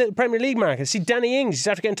little Premier League market. See Danny Ings. He's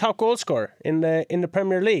after getting top goal scorer in the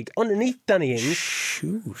Premier League. Underneath Danny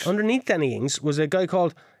Ings was a guy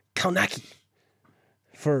called Kaunaki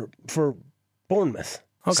for Bournemouth.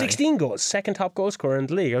 Okay. 16 goals, second top goal scorer in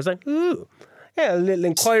the league. I was like, ooh, yeah, a little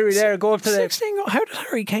inquiry there. Go up to 16 goals. How did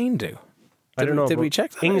Harry Kane do? I don't know. Did we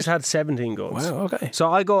check that? Ings had 17 goals. Wow. Okay.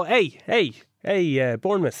 So I go, hey,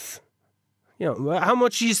 Bournemouth. You know, how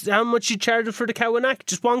much you charged for the Kawanaki?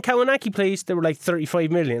 Just one Kawanaki, please. They were like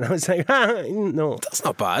 35 million. I was like, no. That's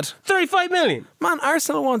not bad. 35 million? Man,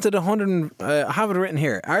 Arsenal wanted 100, I have it written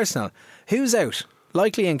here. Arsenal, who's out?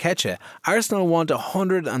 Likely in Ketcha. Arsenal want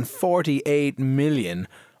 148 million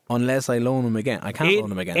unless I loan him again. I can't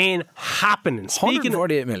loan him again. It ain't happening.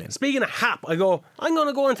 148 million. Speaking of hap, I'm going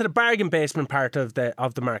to go into the bargain basement part of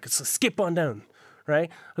the market. So skip on down,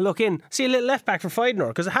 right? I look in, see a little left back for Feyenoord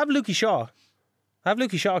because I have Lukey Shaw.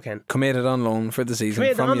 Ken. Committed on loan for the season.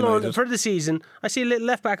 For the season. I see a little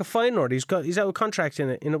left back of Feyenoord. He's out of contract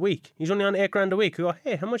in a week. He's only on $8,000 a week. I go,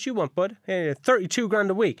 hey, how much you want, bud? Hey, 32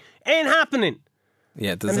 grand a week. Ain't happening.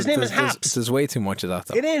 Yeah, his name is Haps. There's way too much of that,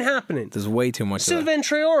 though. It ain't happening. There's way too much of that. Sylvain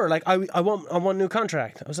Traore, like, I want a new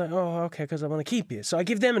contract. I was like, oh, okay, because I want to keep you. So I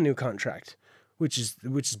give them a new contract, which is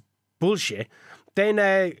bullshit. Then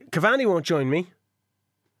Cavani won't join me.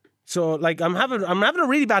 So, like, I'm having a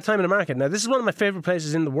really bad time in the market. Now, this is one of my favourite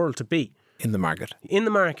places in the world to be. In the market.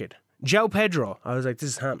 João Pedro. I was like,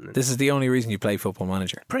 this is happening. This is the only reason you play Football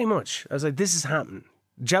Manager. Pretty much. I was like, this is happening.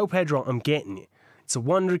 João Pedro, I'm getting you. It's a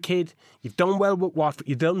wonder kid. You've done well with Watford.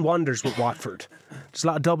 You've done wonders with Watford. There's a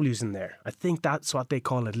lot of W's in there. I think that's what they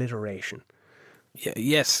call alliteration. Yeah,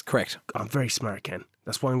 yes, correct. I'm very smart, Ken.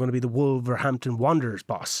 That's why I'm going to be the Wolverhampton Wanderers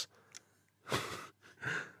boss.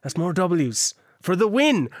 That's more W's. For the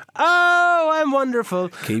win. Oh, I'm wonderful.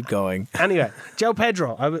 Keep going. Anyway, João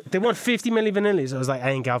Pedro. They want 50 milli vanillis. I was like, I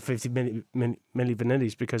ain't got 50 milli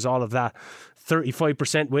vanillis because all of that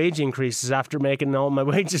 35% wage increases after making all my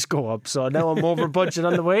wages go up. So now I'm over budget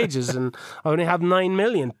on the wages and I only have 9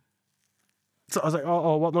 million. So I was like,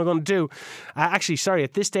 what am I going to do? Actually, sorry,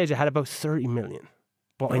 at this stage I had about 30 million.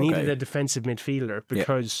 But I needed a defensive midfielder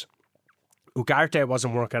because Ugarte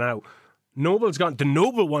wasn't working out. The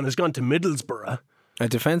noble one has gone to Middlesbrough. A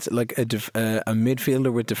defense, like a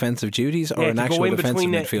midfielder with defensive duties, or an actual defensive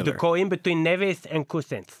midfielder. To go in between Neves and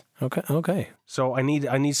Cousins. Okay. So I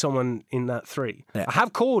need someone in that 3. Yeah. I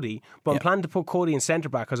have Cody, but I'm planning to put Cody in centre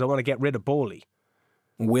back because I want to get rid of Bowley.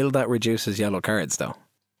 Will that reduce his yellow cards though?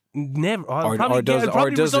 Never. Or does it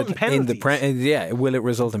in the will it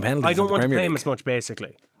result in penalties? I don't want to play him as much,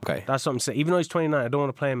 basically. Okay, that's what I'm saying. Even though he's 29, I don't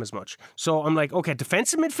want to play him as much. So I'm like, okay,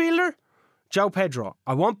 defensive midfielder. João Pedro.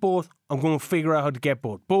 I want both. I'm going to figure out how to get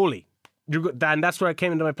both. Bowley. And that's where I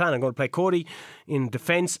came into my plan. I'm going to play Cody in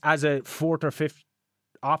defence as a 4th or 5th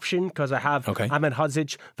option because I have Ahmed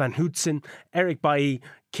Hodzic, Van Houtsen, Eric Bailly,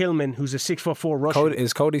 Kilman, who's a 6'4" Russian.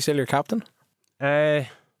 Is Cody still your captain? Yeah,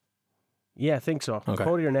 I think so. Okay.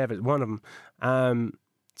 Cody or Neves, one of them.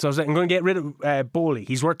 So I was like, I'm going to get rid of Bowley.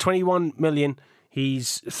 He's worth 21 million.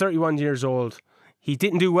 He's 31 years old. He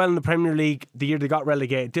didn't do well in the Premier League the year they got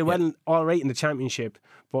relegated. Did well, all right in the Championship,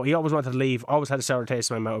 but he always wanted to leave. Always had a sour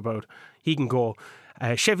taste in my mouth about he can go.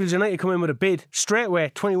 Sheffield United come in with a bid straight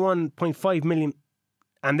away, 21.5 million,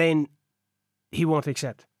 and then he won't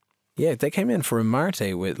accept. Yeah, they came in for a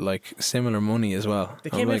Marte with like similar money as well.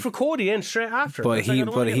 They came in for Cody in straight after. But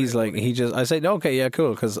I said, okay, yeah,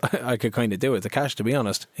 cool, because I could kind of do it. The cash, to be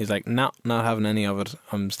honest. He's like, nah, not having any of it.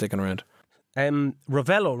 I'm sticking around.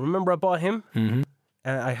 Ravello, remember I bought him? Mm-hmm.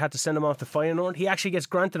 I had to send him off to Feyenoord. He actually gets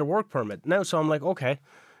granted a work permit now, so I'm like, okay,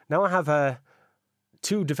 now I have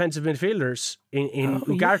 2 defensive midfielders in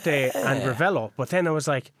Ugarte and Ravello. But then I was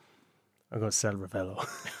like, I'm going to sell Ravello.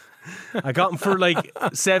 I got him for like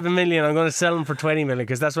 7 million. I'm going to sell him for 20 million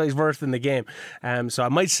because that's what he's worth in the game. So I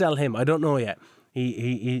might sell him. I don't know yet.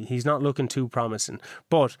 He's not looking too promising.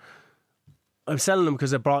 But I'm selling him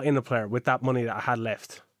because I brought in a player with that money that I had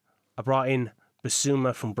left. I brought in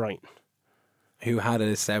Basuma from Brighton. Who had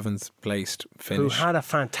a 7th placed finish. Who had a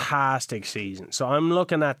fantastic season. So I'm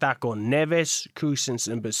looking at that going, Neves, Cousins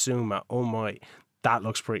and Basuma. Oh my, that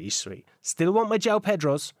looks pretty sweet. Still want my João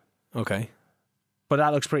Pedros. Okay. But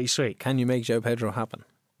that looks pretty sweet. Can you make João Pedro happen?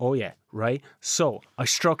 Oh yeah, right? So I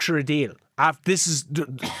structure a deal. This is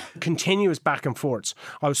continuous back and forths.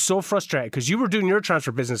 I was so frustrated because you were doing your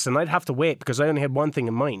transfer business and I'd have to wait because I only had one thing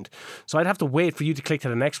in mind. So I'd have to wait for you to click to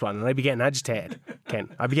the next one and I'd be getting agitated, Ken.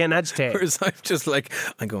 I'd be getting agitated. Whereas I'm just like,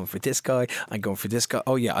 I'm going for this guy, I'm going for this guy.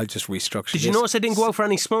 Oh yeah, I'll just restructure Did you notice I didn't go out for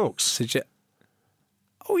any smokes?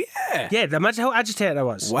 Oh yeah. Yeah, imagine how agitated I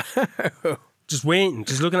was. Wow. Just waiting,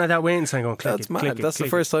 just looking at that waiting sign going, click That's it, mad. click it. That's the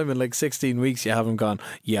first time in like 16 weeks you haven't gone,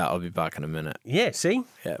 yeah, I'll be back in a minute. Yeah, see?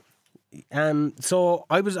 Yeah. So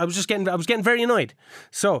I was getting very annoyed.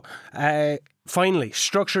 So finally,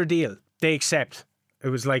 structure a deal. They accept. It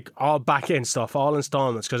was like all back end stuff, all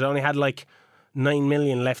installments, because I only had like 9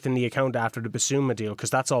 million left in the account after the Basuma deal, because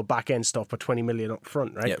that's all back end stuff, but 20 million up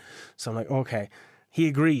front, right? Yep. So I'm like, okay. He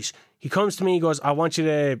agrees. He comes to me. He goes, I want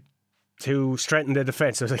you to strengthen the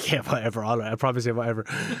defence. I was like, yeah, whatever. All right, I'll probably say whatever.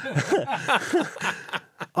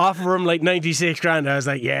 Offer him like 96 grand. I was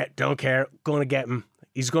like, yeah, don't care. Going to get him.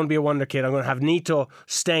 He's going to be a wonder kid. I'm going to have Nito,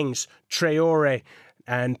 Stengs, Traore,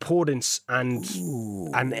 and Podence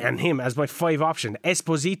and him as my 5 option.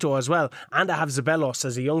 Esposito as well. And I have Zabelos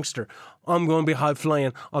as a youngster. I'm going to be high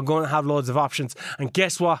flying. I'm going to have loads of options. And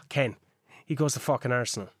guess what, Ken? He goes to fucking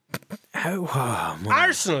Arsenal. How? Oh,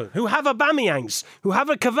 Arsenal, who have a Aubameyangs, who have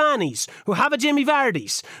a Cavani's, who have a Jamie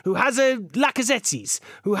Vardy's, who has a Lacazette's,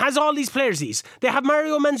 who has all these players. They have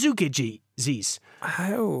Mario Mandzukic.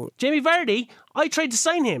 How? Jamie Vardy, I tried to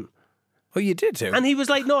sign him. Oh, you did too? And he was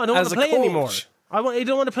like, no, I don't want to play anymore. I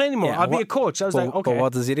don't want to play anymore. Yeah, I'll be a coach. I was like, okay. But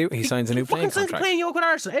what does he do? He signs a new playing contract. He contract. playing yoke with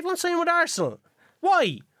Arsenal. Everyone's signing with Arsenal.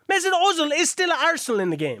 Why? Mesut Ozil is still at Arsenal in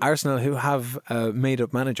the game. Arsenal, who have a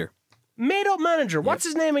made-up manager. Made up manager. What's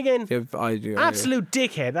his name again? Absolute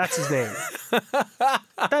dickhead. That's his name.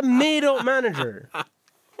 That made up manager.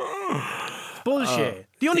 Bullshit.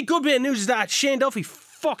 The only good bit of news is that Shane Duffy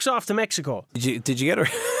fucks off to Mexico. Did you get a?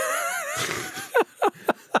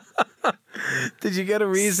 Did you get a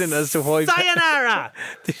reason as to why? Sayonara.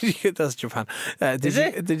 That's Japan. Is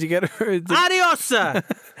it? Did you get a? Adios.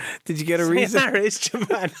 Did you get a reason? Sayonara is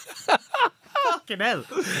Japan. Fucking hell.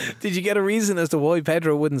 Did you get a reason as to why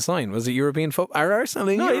Pedro wouldn't sign? Was it European football? Are Arsenal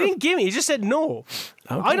in Europe? No, he didn't give me. He just said no.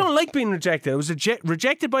 Okay. I don't like being rejected. I was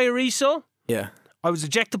rejected by Ariso. Yeah. I was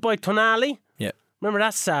rejected by Tonali. Yeah. Remember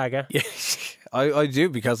that saga? Yeah. I do,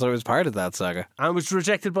 because I was part of that saga. I was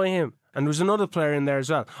rejected by him. And there was another player in there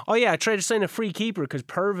as well. Oh yeah, I tried to sign a free keeper because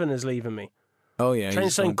Pervin is leaving me. Oh yeah. Trying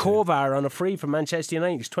to sign Kovar on a free from Manchester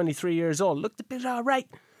United. He's 23 years old. Looked a bit alright.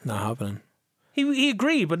 Not happening. He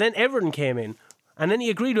agreed, but then Everton came in. And then he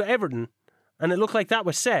agreed with Everton, and it looked like that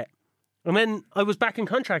was set. And then I was back in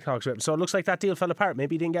contract talks with him, so it looks like that deal fell apart.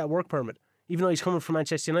 Maybe he didn't get a work permit, even though he's coming from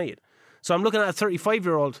Manchester United. So I'm looking at a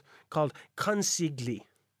 35-year-old called Consigli.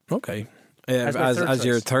 Okay, as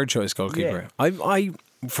your third choice goalkeeper. Yeah.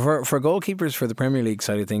 For goalkeepers for the Premier League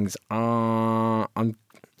side of things, I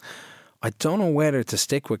don't know whether to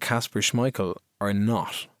stick with Kasper Schmeichel or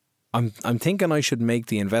not. I'm thinking I should make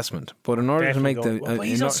the investment, but in order to make but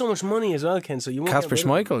he's on so much money as well, Ken. So you won't. Kasper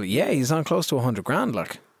Schmeichel, yeah, he's on close to 100 grand,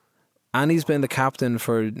 like, and he's been the captain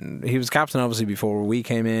he was captain obviously before we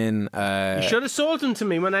came in. You should have sold him to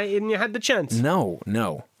me when you had the chance. No.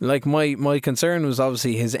 Like my concern was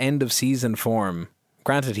obviously his end of season form.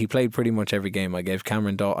 Granted, he played pretty much every game. I gave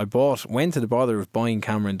Cameron went to the bother of buying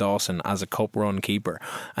Cameron Dawson as a cup run keeper,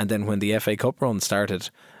 and then when the FA Cup run started.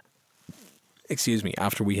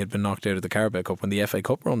 After we had been knocked out of the Carabao Cup, when the FA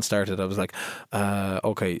Cup run started, I was like,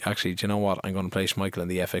 okay, actually, do you know what? I'm going to play Schmeichel in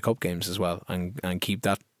the FA Cup games as well and keep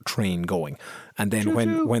that train going. And then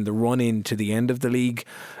when the run into the end of the league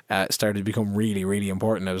started to become really, really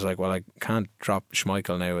important, I was like, well, I can't drop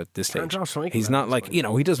Schmeichel now at this stage. He's not like,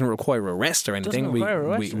 he doesn't require a rest or anything.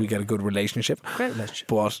 We get a good relationship. Great relationship.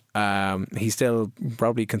 But he still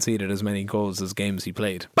probably conceded as many goals as games he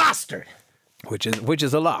played. Bastard! Which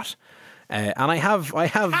is a lot. And I have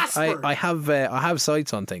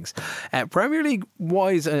sights on things, Premier League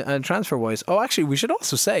wise and transfer wise. Oh, actually, we should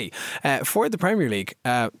also say for the Premier League,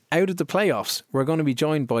 out of the playoffs, we're going to be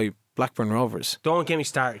joined by Blackburn Rovers. Don't get me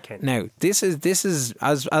started, Ken. Now, this is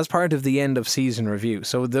as part of the end of season review.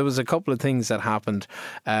 So there was a couple of things that happened.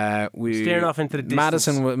 Staring off into the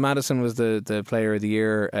distance. Madison was the player of the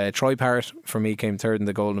year. Troy Parrott for me came third in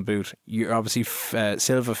the Golden Boot. Obviously,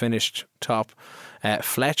 Silva finished top.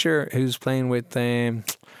 Fletcher, who's playing with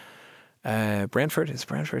Brentford. It's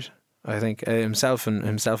Brentford. I think himself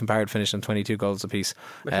and Parrott finished on 22 goals apiece.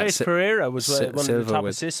 Matthias Pereira was one of the top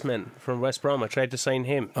assist men from West Brom. I tried to sign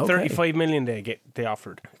him. Okay. 35 million they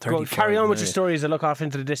offered. Carry on with your stories. I look off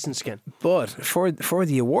into the distance again. But for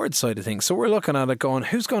the award side of things, so we're looking at it going,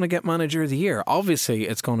 who's going to get Manager of the Year? Obviously,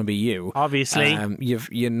 it's going to be you. Obviously, what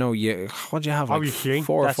do you have? Like obviously,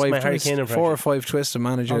 four or five twists of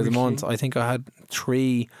Manager of the Month. I think I had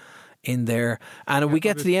 3 in there, and we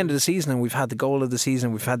get to the end of the season and we've had the goal of the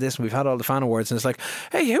season, we've had this, and we've had all the fan awards, and it's like,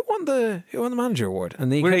 hey, who won the Manager award? And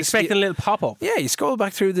we're expecting a little pop up. Yeah, you scroll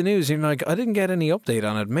back through the news, and you're like, I didn't get any update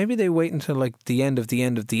on it. Maybe they wait until like the end of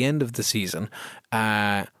the season,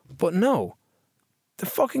 but no, they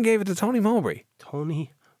fucking gave it to Tony Mowbray.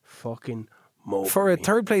 Tony fucking Mowbray for a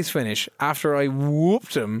 3rd place finish after I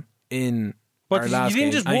whooped him in. But you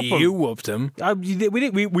didn't just whoop him. You whooped him.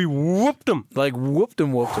 We whooped him. Like whooped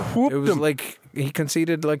him. It was like he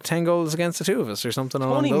conceded like 10 goals against the 2 of us or something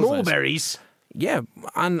along those lines. Tony Mowbray's. Yeah,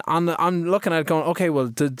 and I'm looking at it going, okay, well,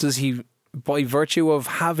 does he, by virtue of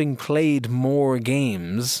having played more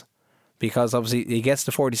games, because obviously he gets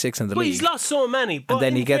to 46 in the league. But he's lost so many. But and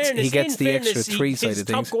then he gets the extra 3 side of things. His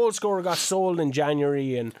top goal scorer got sold in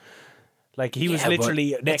January and. Like he was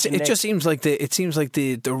literally neck and neck. It just seems like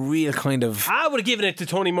the real kind of. I would have given it to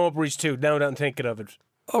Tony Mowbray's too. Now that I'm thinking of it.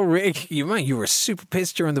 Oh, Rick, you were super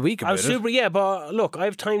pissed during the week about it. I was super, yeah. But look, I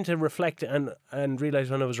have time to reflect and realise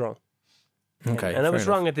when I was wrong. Okay, and I was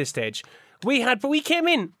wrong at this stage. We came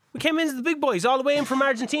in as the big boys all the way in from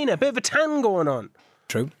Argentina. A bit of a tan going on.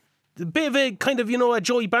 True. A bit of a kind of, a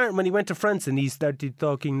Joey Barton when he went to France and he started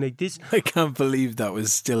talking like this. I can't believe that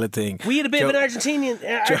was still a thing. We had a bit of an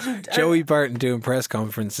Argentinian... Joey Barton doing press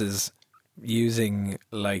conferences using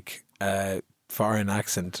like a foreign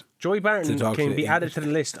accent. Joey Barton can be added to the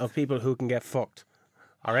list of people who can get fucked.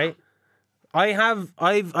 All right? I've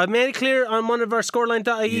made it clear on one of our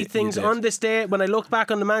scoreline.ie things on this day when I look back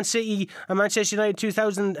on the Man City and Manchester United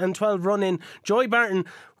 2012 run-in, Joey Barton,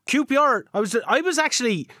 QPR, I was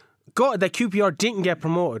actually... God, that QPR didn't get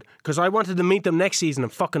promoted because I wanted to meet them next season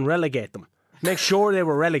and fucking relegate them. Make sure they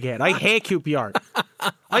were relegated. I hate QPR.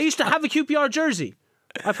 I used to have a QPR jersey.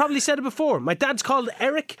 I probably said it before. My dad's called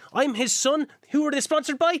Eric. I'm his son. Who are they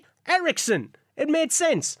sponsored by? Ericsson. It made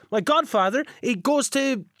sense. My godfather, he goes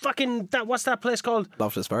to fucking what's that place called?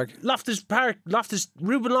 Loftus Park.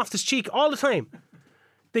 Ruben Loftus-Cheek all the time.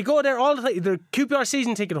 They go there all the time. They're QPR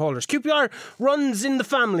season ticket holders. QPR runs in the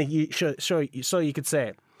family, so you could say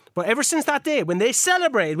it. But ever since that day, when they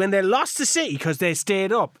celebrated, when they lost to City because they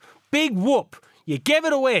stayed up, big whoop, you gave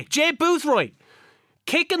it away. Jay Boothroyd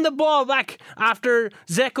kicking the ball back after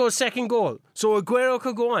Zeko's second goal so Aguero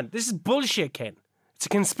could go on. This is bullshit, Ken. It's a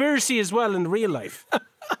conspiracy as well in real life.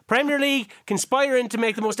 Premier League conspiring to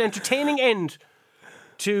make the most entertaining end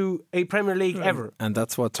to a Premier League ever. And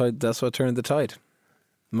that's what turned the tide.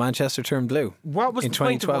 Manchester turned blue. What was in the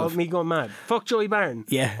point of me going mad? Fuck Joey Barton.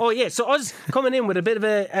 Yeah. Oh yeah. So us coming in with a bit of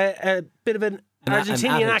an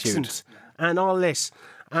Argentinian accent and all this,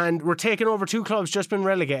 and we're taking over 2 clubs just been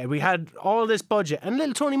relegated. We had all this budget and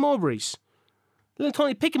little Tony Mowbray's, little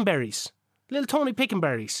Tony Pickenberry's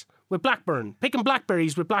with Blackburn, picking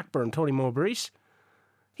blackberries with Blackburn. Tony Mowbray's.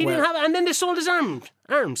 He didn't have it, and then they sold his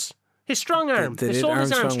arms. His strong arm. They sold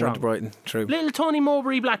his Armstrong. Went to Brighton. True. Little Tony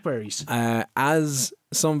Mowbray Blackberries. As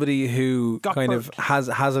somebody who got kind burnt. of has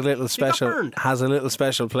a little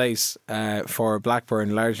special place for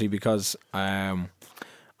Blackburn, largely because I'm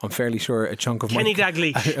fairly sure a chunk of Kenny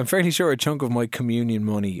Dalglish. I'm fairly sure a chunk of my communion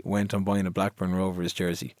money went on buying a Blackburn Rovers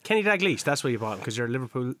jersey. Kenny Dalglish. That's why you bought him, because you're a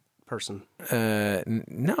Liverpool person.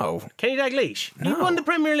 No. Kenny Dalglish. No. He won the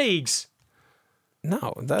Premier Leagues.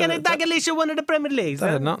 No, Kenny Dalglish won the Premier Leagues.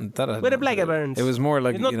 That had nothing. With the Blackburns. It was more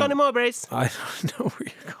like it's not Tony Mowbray's. I know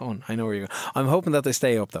where you're going. I'm hoping that they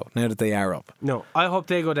stay up though. Now that they are up. No, I hope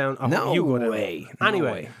they go down. I hope you go down.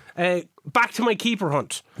 Anyway, back to my keeper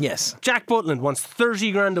hunt. Yes, Jack Butland wants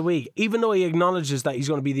 30 grand a week, even though he acknowledges that he's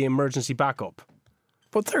going to be the emergency backup.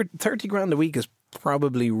 But 30 grand a week is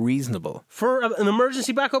probably reasonable for an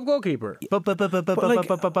emergency backup goalkeeper. But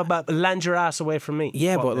land your ass away from me.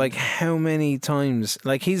 Yeah, but like how many times?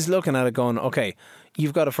 Like he's looking at it, going, "Okay,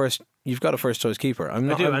 you've got a first choice keeper."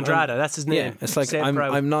 Andrada. That's his name. Yeah, it's like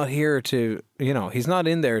I'm not here to. He's not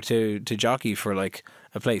in there to jockey for like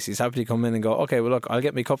a place. He's happy to come in and go, "Okay, well look, I'll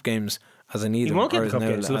get me cup games as I need them." He won't get the cup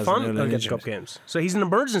games. Lafont will get the cup games. So he's an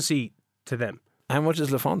emergency to them. How much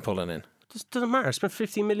is Lafont pulling in? It doesn't matter. I spent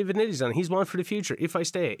 15 million vanillis on it. He's one for the future. If I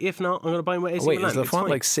stay, if not, I'm going to buy him with AC Milan. Wait, is Lafont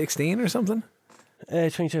like 16 or something?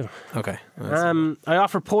 22. Okay. I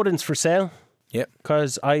offer Podence for sale. Yep.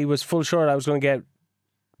 Because I was full short I was going to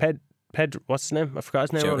get Pedro, what's his name? I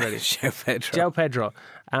forgot his name already. João Pedro.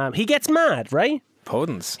 He gets mad, right?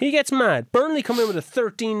 Podence. He gets mad. Burnley come in with a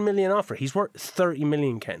 13 million offer. He's worth 30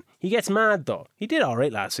 million, Ken. He gets mad, though. He did all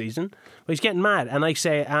right last season, but he's getting mad. And I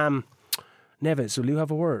say, Neves, will you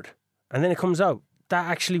have a word? And then it comes out, that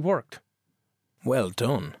actually worked. Well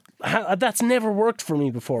done. That's never worked for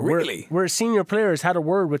me before. Really? Where senior players had a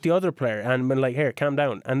word with the other player and been like, here, calm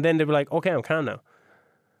down. And then they'd be like, okay, I'm calm now.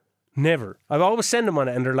 Never. I've always sent them on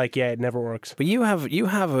it and they're like, yeah, it never works. But you have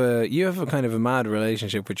a kind of a mad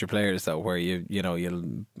relationship with your players though, where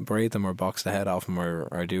you'll berate them or box the head off them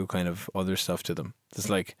or do kind of other stuff to them. It's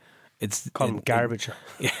like call them garbage.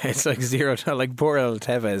 Yeah, it's like zero. Like poor El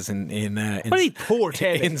Tevez in poor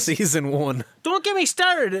Tevez in season 1. Don't get me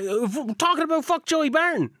started talking about fuck Joey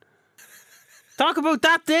Barton. Talk about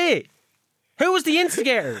that day. Who was the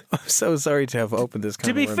instigator? I'm so sorry to have opened this.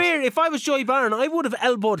 To be fair, if I was Joey Barton, I would have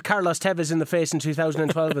elbowed Carlos Tevez in the face in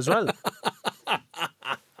 2012 as well.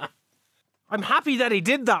 I'm happy that he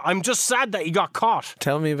did that. I'm just sad that he got caught.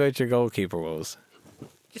 Tell me about your goalkeeper woes.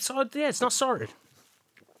 It's not sorted.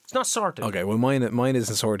 It's not sorted. Okay, well mine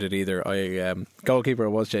isn't sorted either. Goalkeeper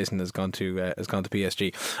was Jason has gone to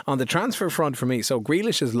PSG. On the transfer front for me, so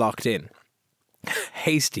Grealish is locked in.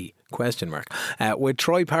 Hasty ? With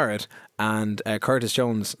Troy Parrott and Curtis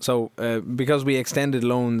Jones. So because we extended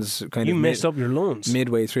loans, you messed up your loans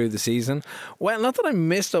midway through the season. Well, not that I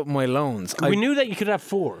messed up my loans. We knew that you could have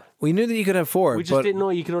 4. We knew that you could have 4. We just didn't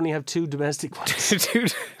know you could only have 2 domestic ones.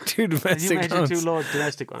 two domestic loans. 2 loans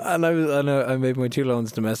domestic ones. And I made my 2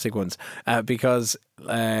 loans domestic ones because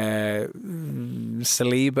Saliba.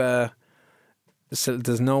 So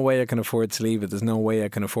there's no way I can afford Saliba. There's no way I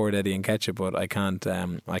can afford Eddie Nketiah, but I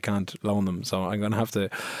can't loan them. So I'm going to have to.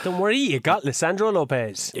 Don't worry, you got Lisandro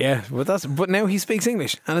Lopez. Yeah, but now he speaks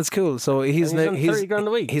English and it's cool. So he's on 30 grand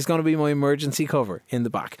a week. He's going to be my emergency cover in the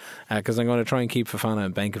back because I'm going to try and keep Fofana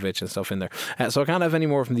and Benkovic and stuff in there. So I can't have any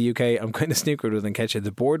more from the UK. I'm kind of snookered with Nketiah.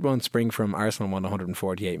 The board won't spring from Arsenal won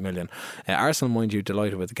 148 million. Arsenal, mind you,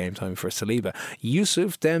 delighted with the game time for Saliba.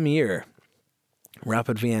 Yusuf Demir,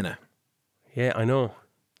 Rapid Vienna. Yeah, I know.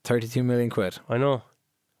 32 million quid. I know.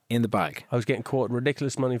 In the bag. I was getting quoted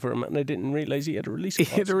ridiculous money for him and I didn't realise he had a release clause.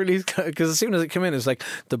 He had a release clause because as soon as it came in, it's like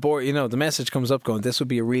the board, the message comes up going, this would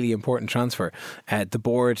be a really important transfer. The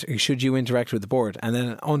board, should you interact with the board? And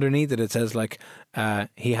then underneath it says like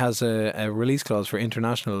he has a release clause for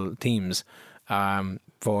international teams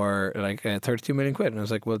for like 32 million quid. And I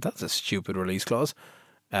was like, well, that's a stupid release clause.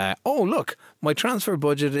 Oh, look, my transfer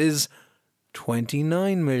budget is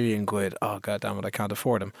 29 million quid. Oh god damn it, I can't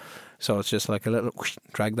afford him. So it's just like a little whoosh,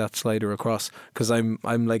 drag that slider across because I'm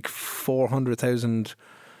like 400,000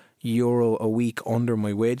 euro a week under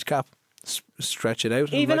my wage cap. Stretch it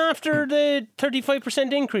out. Even after the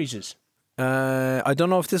 35% increases. I don't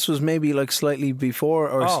know if this was maybe like slightly before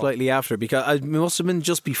or slightly after because it must have been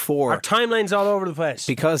just before. Our timeline's all over the place.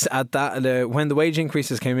 Because at that when the wage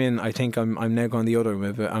increases came in, I think I'm now going the other. I'm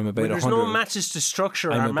about 100. There's no matches to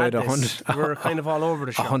structure. I'm about 100. We're kind of all over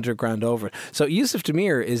the shop. 100 grand over it. So Yusuf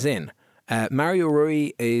Demir is in. Mario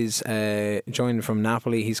Rui is joined from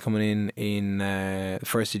Napoli. He's coming in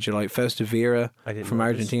 1st of July. Fausto Vera from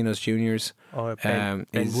Argentinos Juniors. Ben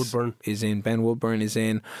Woodburn is in. Ben Woodburn is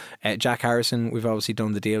in. Jack Harrison, we've obviously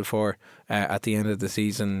done the deal for at the end of the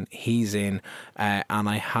season. He's in. And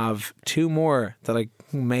I have 2 more that I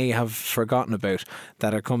may have forgotten about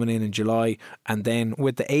that are coming in July. And then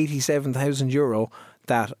with the €87,000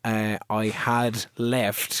 that I had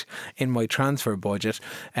left in my transfer budget,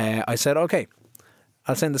 I said, okay,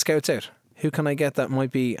 I'll send the scouts out. Who can I get that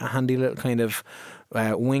might be a handy little kind of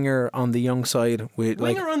winger on the young side? On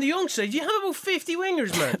the young side? You have about 50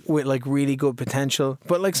 wingers, man. With like really good potential.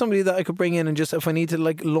 But like somebody that I could bring in and just, if I need to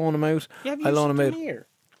like loan him out, I loan him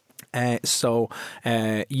out. So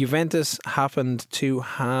Juventus happened to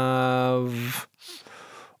have,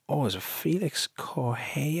 is it Felix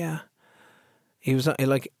Correa? He was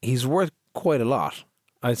he's worth quite a lot.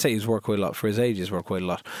 I'd say he's worth quite a lot for his age. He's worth quite a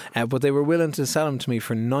lot, but they were willing to sell him to me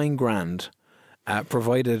for 9 grand,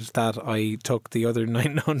 provided that I took the other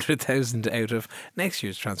 900,000 out of next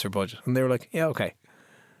year's transfer budget. And they were like, "Yeah, okay."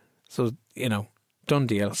 So done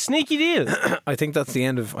deal. Sneaky deal. I think that's the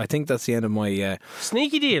end of my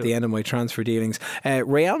sneaky deal. The end of my transfer dealings.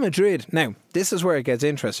 Real Madrid. Now this is where it gets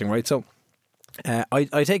interesting, right? So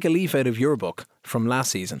I take a leaf out of your book from last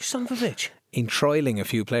season. You son of a bitch. In trialling a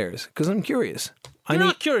few players because I'm curious. You're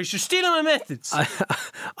not curious. You're stealing my methods.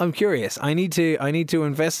 I'm curious. I need to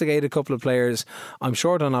investigate a couple of players. I'm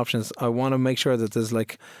short on options. I want to make sure that there's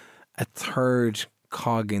like a third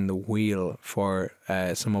cog in the wheel for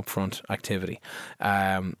some upfront activity.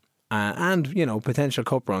 and potential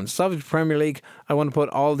cup runs. So obviously Premier League, I want to put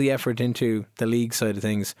all the effort into the league side of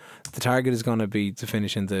things. The target is going to be to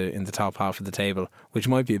finish in the top half of the table, which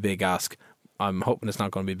might be a big ask. I'm hoping it's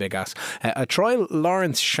not going to be a big ask. A trial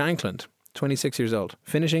Lawrence Shankland, 26 years old.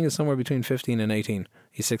 Finishing is somewhere between 15 and 18.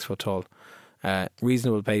 He's 6 foot tall.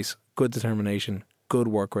 Reasonable pace, good determination, good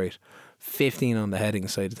work rate. 15 on the heading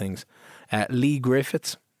side of things. Lee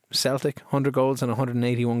Griffiths, Celtic, 100 goals in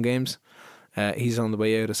 181 games. He's on the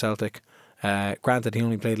way out of Celtic. Granted, he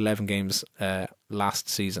only played 11 games last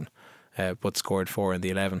season, but scored 4 in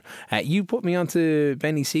the 11. You put me onto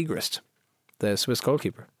Benny Siegrist, the Swiss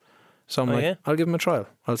goalkeeper. So I'm I'll give him a trial.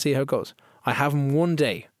 I'll see how it goes. I have him one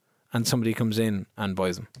day and somebody comes in and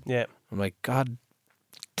buys him. Yeah. I'm like, God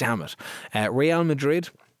damn it. Real Madrid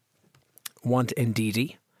want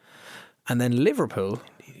Ndidi. And then Liverpool,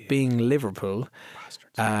 being Liverpool,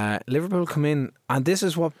 Liverpool come in, and this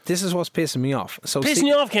is what's pissing me off. So pissing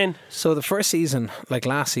you off, Ken? So the first season, like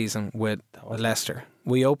last season with Leicester,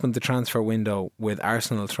 we opened the transfer window with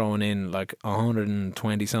Arsenal throwing in like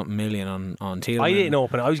 120 something million on Thielmann. I didn't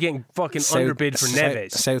open it. I was getting fucking underbid for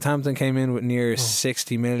Neves. Southampton came in with near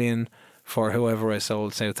 60 million for whoever I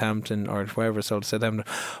sold Southampton or whoever I sold Southampton.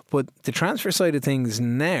 But the transfer side of things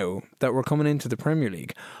now that we're coming into the Premier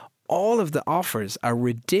League, all of the offers are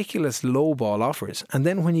ridiculous low ball offers. And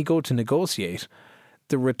then when you go to negotiate,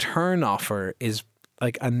 the return offer is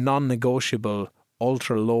like a non-negotiable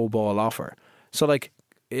ultra low ball offer. So like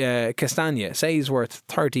Castagna, say he's worth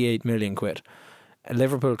 38 million quid.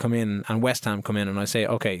 Liverpool come in and West Ham come in and I say,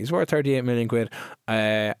 okay, he's worth 38 million quid.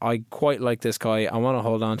 I quite like this guy. I want to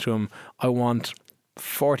hold on to him. I want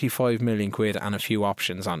 45 million quid and a few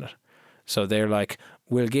options on it. So they're like,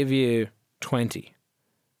 we'll give you 20.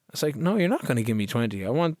 It's like, no, you're not going to give me 20. I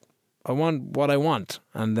want what I want.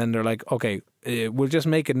 And then they're like, okay, we'll just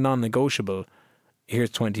make it non-negotiable. Here's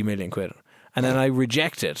 20 million quid. And then I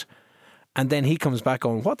reject it. And then he comes back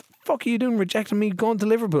going, what the fuck are you doing rejecting me going to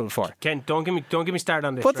Liverpool for? Ken, don't give me started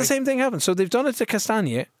on this. But the same thing happens. So they've done it to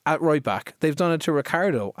Castagna at right back. They've done it to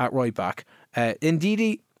Ricardo at right back.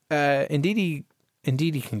 Ndidi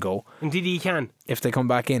can go. Indeed he can. If they come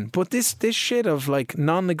back in. But this shit of like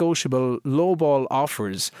non-negotiable low ball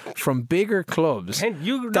offers from bigger clubs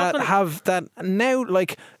have that now,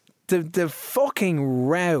 like the fucking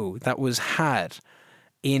row that was had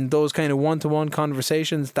in those kind of one-to-one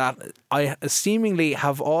conversations that I seemingly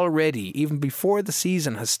have already, even before the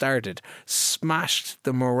season has started, smashed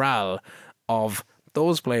the morale of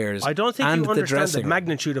those players. I don't think and you understand the room.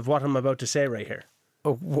 magnitude of what I'm about to say right here.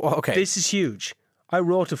 Oh, okay. This is huge. I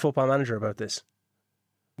wrote to Football Manager about this.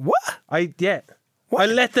 What? What? I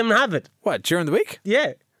let them have it. What, during the week?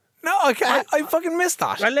 Yeah. No, I can't. I fucking missed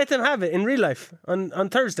that. I let them have it in real life on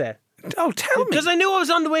Thursday. Oh, tell me. Because I knew I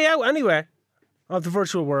was on the way out anyway of the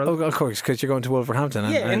virtual world. Oh, of course, because you're going to Wolverhampton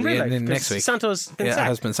in real life, next week. Santos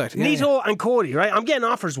has been sacked. Yeah, Nito and Cody, right? I'm getting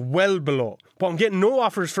offers well below, but I'm getting no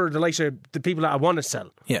offers for the likes of the people that I want to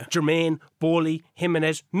sell. Yeah. Jermaine, Bowley,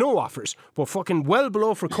 Jimenez, no offers, but fucking well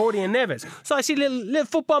below for Cody and Neves. So I see little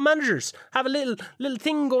Football Managers have a little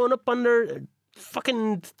thing going up on their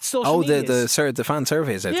fucking social media. The fan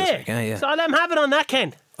surveys out this week. Yeah. So I let them have it on that,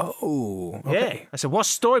 Ken. Oh, okay. Yeah. I said, what's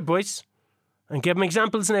the story, boys? And give them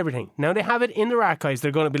examples and everything. Now they have it in their archives.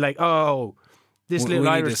 They're going to be like, oh, this little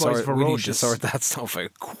Irish boy is ferocious. We need to sort that stuff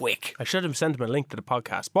out quick. I should have sent them a link to the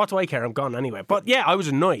podcast. What do I care? I'm gone anyway. But yeah, I was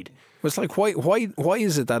annoyed. It's like, why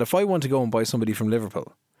is it that if I want to go and buy somebody from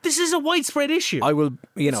Liverpool, this is a widespread issue. I will,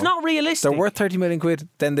 it's not realistic. They're worth 30 million quid,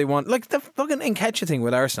 then they want, like the fucking Nketiah thing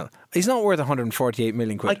with Arsenal. He's not worth 148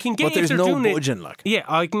 million quid. I can get but there's no budging, like. Yeah,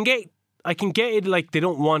 I can get it like they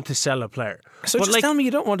don't want to sell a player. So but just tell me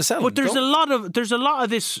you don't want to sell him. But there's a lot of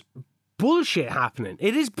this bullshit happening.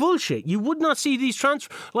 It is bullshit. You would not see these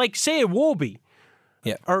transfers. Like, say, Iwobi.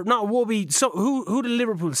 Yeah. Or not Iwobi. So who did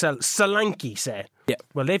Liverpool sell? Solanke, say. Yeah.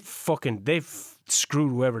 Well, they've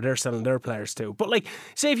screwed whoever they're selling their players to. But like,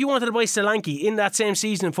 say if you wanted to buy Solanke in that same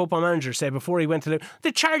season in Football Manager, say before he went to Liverpool,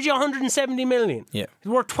 they charge you 170 million. Yeah.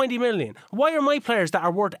 He's worth 20 million. Why are my players that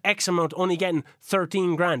are worth X amount only getting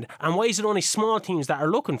 13 grand? And why is it only small teams that are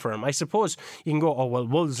looking for him? I suppose you can go, oh well,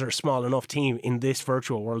 Wolves are a small enough team in this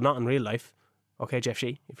virtual world, not in real life. Okay, Jeff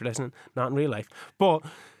Shee, if you're listening, not in real life. But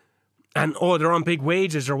they're on big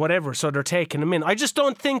wages or whatever, so they're taking them in. I just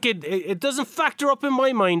don't think it doesn't factor up in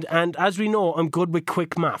my mind, and as we know, I'm good with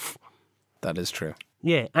quick math. That is true.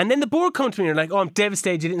 Yeah, and then the board come to me and they're like, oh, I'm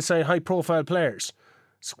devastated you didn't sign high-profile players.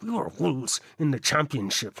 So we were Wolves in the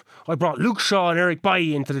Championship. I brought Luke Shaw and Eric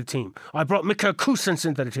Bailly into the team. I brought Mikael Kusens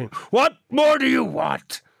into the team. What more do you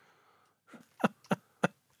want?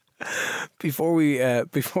 Before we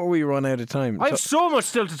run out of time, I have so much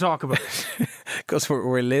still to talk about because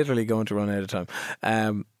we're literally going to run out of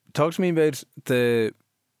time. Talk to me about the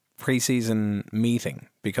pre-season meeting,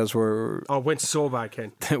 because it went so bad,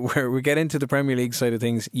 Ken. we get into the Premier League side of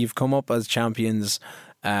things. You've come up as champions.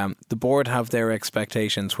 The board have their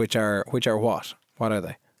expectations, which are what? What are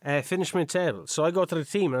they? Finish mid-table. So I go to the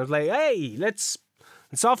team and I was like, "Hey, let's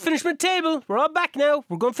all finish mid-table. We're all back now.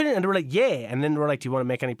 We're going to finish." And they were like, "Yeah." And then they were like, "Do you want to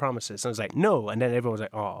make any promises?" And I was like, "No." And then everyone was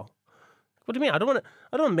like, "Oh, what do you mean? I don't want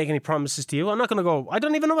to make any promises to you. I'm not going to go. I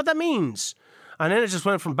don't even know what that means." And then it just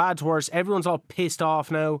went from bad to worse. Everyone's all pissed off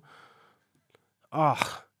now.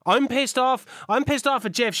 Oh, I'm pissed off. I'm pissed off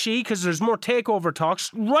at Jeff Shee because there's more takeover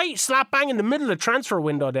talks right slap bang in the middle of transfer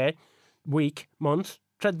window month.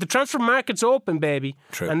 The transfer market's open, baby.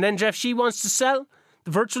 True. And then Jeff Shee wants to sell.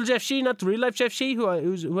 The virtual Jeff Shee, not the real life Jeff Shee, who I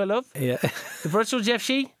love. Yeah. The virtual Jeff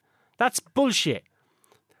Shee. That's bullshit.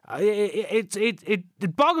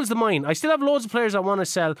 It boggles the mind. I still have loads of players I want to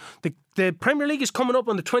sell. The Premier League is coming up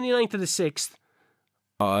on the 29th of the 6th.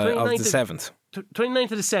 Of the 7th.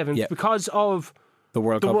 29th of the 7th, yep. Because of the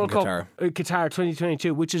World Cup in Qatar. Qatar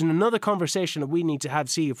 2022, which is another conversation that we need to have,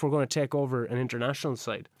 see if we're going to take over an international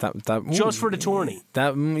side. Just for the tourney.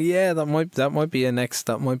 That might be a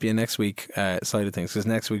next week side of things, because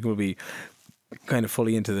next week will be kind of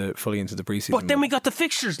fully into the pre-season. But then we got the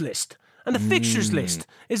fixtures list, and the fixtures list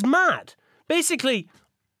is mad. Basically,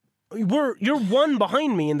 you're one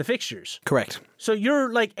behind me in the fixtures. Correct. So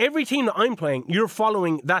you're like, every team that I'm playing, you're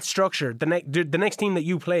following that structure. The next team that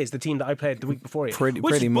you play is the team that I played the week before you. Pretty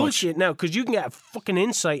is much. Bullshit now, because you can get a fucking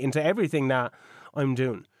insight into everything that I'm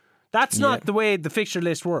doing. That's not the way the fixture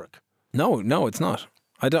lists work. No, it's not.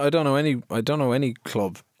 I don't know any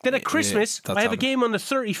club. Then at Christmas, I have a game on the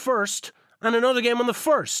 31st and another game on the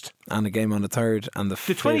 1st. And a game on the 3rd and the 5th.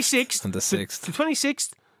 The 26th and the 6th. The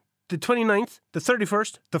 26th, the 29th, the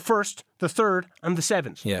 31st, the 1st, the 3rd and the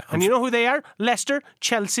 7th. Yeah. And you know who they are? Leicester,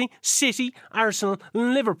 Chelsea, City, Arsenal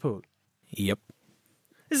and Liverpool. Yep.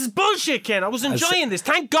 This is bullshit, Ken. I was enjoying this.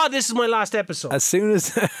 Thank God this is my last episode. As soon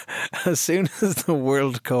as the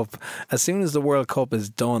World Cup is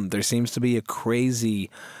done, there seems to be a crazy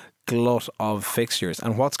glut of fixtures.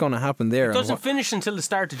 And what's going to happen there? It doesn't finish until the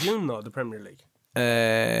start of June, though, the Premier League.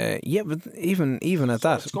 Yeah, but even at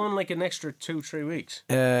that, it's going like an extra 2-3 weeks.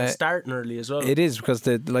 Starting early as well. It is, because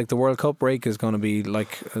the World Cup break is going to be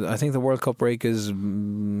I think the World Cup break is.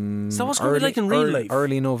 Is that what's going to be like in real life?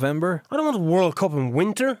 Early November. I don't want a World Cup in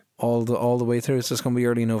winter. All the way through, so it's going to be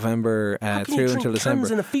early November through until December. How can you drink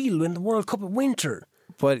cans in a field in the World Cup in winter?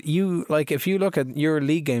 But if you look at your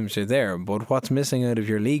league games, are there. But what's missing out of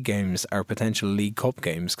your league games are potential League Cup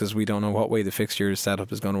games, because we don't know what way the fixture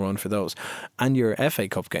setup is going to run for those, and your FA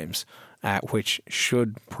Cup games, which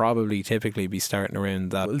should probably typically be starting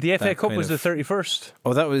around that. Well, the FA Cup was the 31st.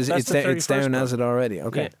 Oh, it's down as it already.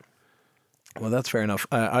 Okay. Yeah. Well, that's fair enough.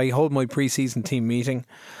 I hold my pre-season team meeting.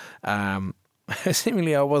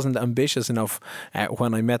 Seemingly I wasn't ambitious enough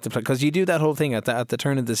when I met the player, because you do that whole thing at the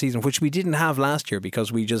turn of the season, which we didn't have last year, because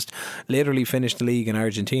we just literally finished the league in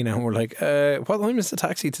Argentina and we're like, what time is the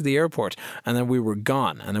taxi to the airport? And then we were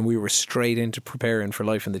gone, and then we were straight into preparing for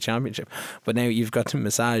life in the championship. But now you've got to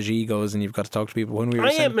massage egos and you've got to talk to people. When we were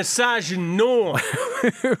ain't massaging no one.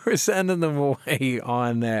 We were sending them away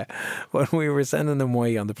on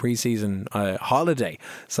the pre-season holiday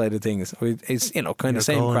side of things. It's kind of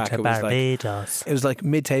same crack. It was like, it was like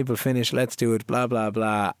mid-table finish, let's do it, blah blah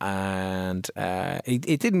blah, and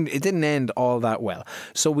it didn't end all that well.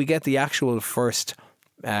 So we get the actual first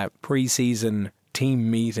pre-season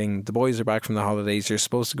team meeting. The boys are back from the holidays. You're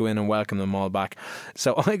supposed to go in and welcome them all back.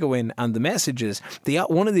 So I go in, and the message is,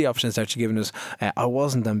 one of the options that you're giving us, I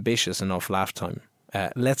wasn't ambitious enough last time.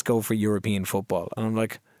 Let's go for European football. And I'm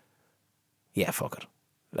like, yeah, fuck it.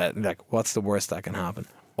 What's the worst that can happen?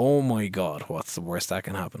 Oh my God, what's the worst that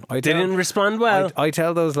can happen? They didn't respond well. I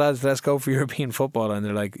tell those lads, let's go for European football, and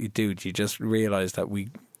they're like, dude, you just realised that we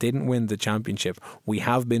didn't win the championship. We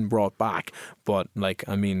have been brought back, but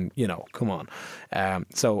come on.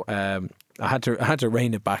 So I had to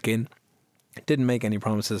rein it back in. Didn't make any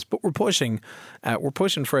promises, but we're pushing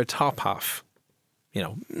for a top half.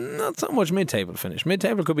 Not so much mid-table finish.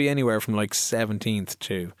 Mid-table could be anywhere from 17th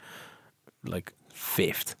to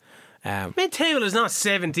 5th. Mid-table is not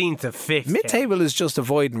 17th to 5th. Mid-table is just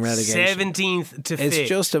avoiding relegation. 17th to 5th. It's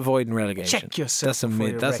just avoiding relegation. Check yourself.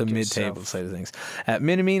 That's a mid-table side of things.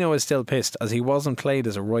 Minamino is still pissed, as he wasn't played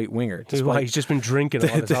as a right winger. He's just been drinking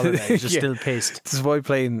all his holiday. He's just still pissed. Despite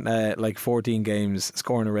playing 14 games,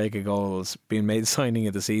 scoring a rake of goals, being made signing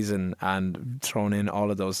of the season, and throwing in all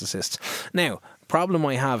of those assists. Now, problem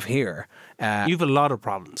I have here... You've a lot of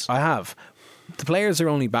problems. I have. The players are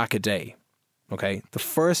only back a day. Okay, the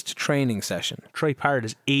first training session. Troy Parrott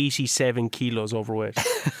is 87 kilos overweight.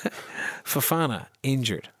 Fofana,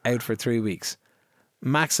 injured, out for 3 weeks.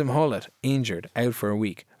 Maxim Hullet, injured, out for a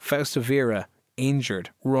week. Fausto Vera, injured,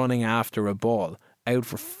 running after a ball, out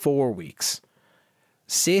for 4 weeks.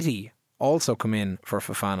 City also come in for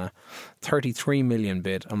Fofana, 33 million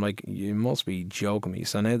bid. I'm like, you must be joking me.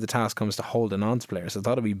 So now the task comes to holding on to players. I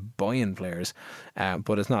thought it'd be buying players,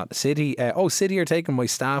 but it's not. City are taking my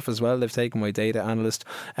staff as well. They've taken my data analyst.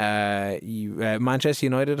 Manchester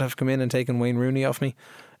United have come in and taken Wayne Rooney off me,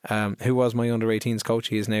 who was my under-18s coach.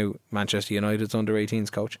 He is now Manchester United's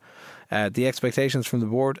under-18s coach. The expectations from the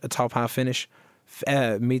board: a top half finish,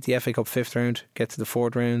 meet the FA Cup 5th round, get to the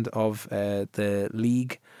 4th round of the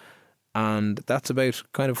league. And that's about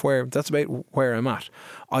where I'm at.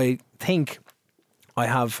 I think I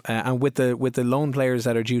have, and with the loan players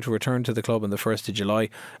that are due to return to the club on the 1st of July,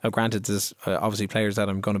 granted there's obviously players that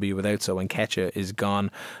I'm going to be without, so Nketiah is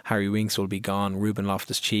gone, Harry Winks will be gone, Ruben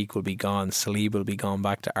Loftus-Cheek will be gone, Saliba will be gone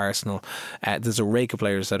back to Arsenal. There's a rake of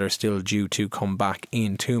players that are still due to come back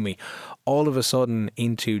into me. All of a sudden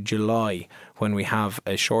into July, when we have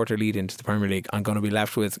a shorter lead into the Premier League, I'm going to be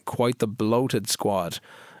left with quite the bloated squad.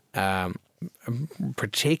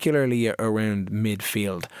 Particularly around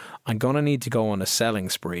midfield. I'm going to need to go on a selling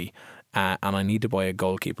spree, and I need to buy a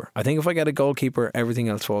goalkeeper. I think if I get a goalkeeper, everything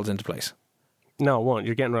else falls into place. No, it won't.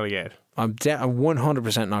 You're getting relegated. I'm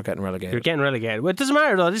 100% not getting relegated. You're getting relegated. Well, it doesn't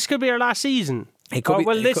matter though. This could be our last season. It could be.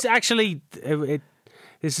 Well, this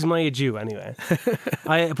is my adieu anyway.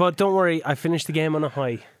 But don't worry, I finished the game on a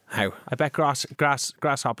high. How? I bet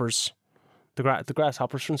grasshoppers. The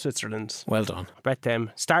grasshoppers from Switzerland. Well done. I bet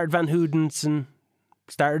them. Started Van Hoodensen.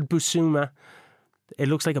 Started Busuma. It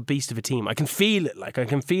looks like a beast of a team. I can feel it. I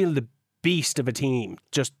can feel the beast of a team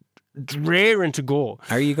just raring to go.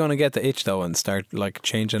 Are you going to get the itch though and start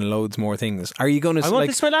changing loads more things? Are you going to?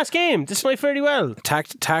 This is my last game. This is my fairly well.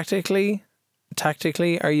 Tactically,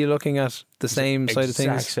 are you looking at the same side of things?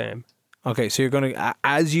 Exact same. Okay, so you're going to,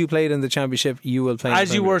 as you played in the Championship, you will play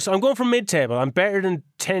as you were. So I'm going from mid-table. I'm better than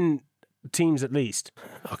 10 teams at least.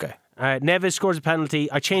 Okay. Neves scores a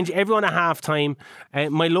penalty. I change everyone at half time.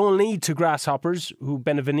 My loan lead to Grasshoppers, who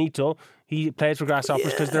Benvenuto, he plays for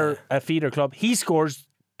Grasshoppers because they're a feeder club. He scores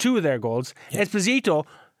 2 of their goals. Yeah. Esposito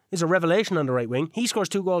is a revelation on the right wing. He scores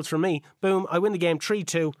 2 goals for me. Boom, I win the game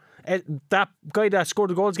 3-2. That guy that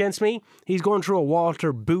scored the goals against me, he's going through a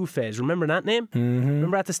Walter Boo phase. Remember that name? Mm-hmm.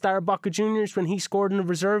 Remember at the Starbucks Juniors when he scored in a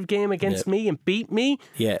reserve game against me and beat me?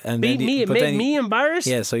 Yeah, and beat me and made me embarrassed.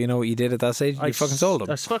 Yeah, so you know what you did at that stage? You fucking sold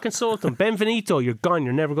him. I fucking sold him. Benvenuto, you're gone.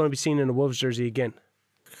 You're never going to be seen in a Wolves jersey again.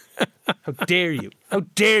 How dare you? How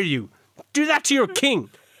dare you? Do that to your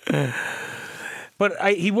king. But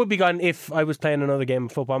he would be gone if I was playing another game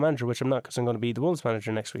of Football Manager, which I'm not, because I'm going to be the Wolves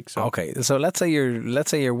manager next week. So. Okay, so let's say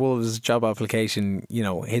your Wolves job application,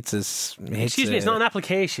 hits us. Excuse me, it's not an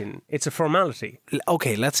application; it's a formality.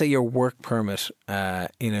 Okay, let's say your work permit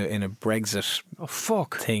in a Brexit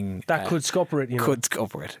thing that could scupper it. Could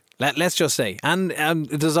scupper it. Let's just say, and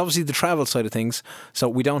there's obviously the travel side of things, so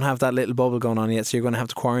we don't have that little bubble going on yet. So you're going to have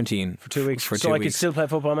to quarantine for 2 weeks. So I could still play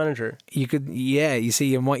Football Manager. You could, yeah. You see,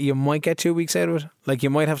 you might get 2 weeks out of it.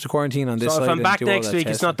 You might have to quarantine on this side. So if I'm back next week,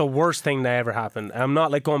 it's not the worst thing that ever happened. I'm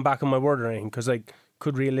not going back on my word or anything because I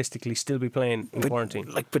could realistically still be playing in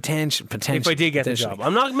quarantine. Potentially. If I did get the job,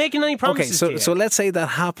 I'm not making any promises. Okay, so let's say that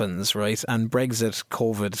happens, right? And Brexit,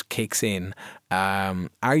 COVID kicks in.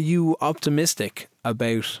 Are you optimistic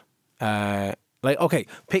about? Put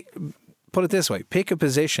it this way: pick a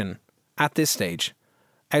position at this stage,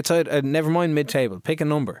 outside. Never mind mid-table. Pick a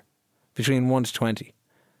number between 1 to 20.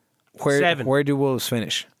 7. Where do Wolves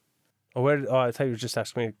finish? I thought you were just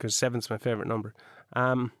asking me because 7's my favourite number.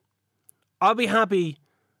 I'll be happy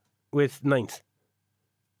with 9th.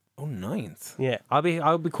 Oh, 9th. Yeah,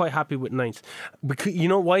 I'll be quite happy with 9th. Because, you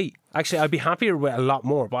know why? Actually, I'd be happier with a lot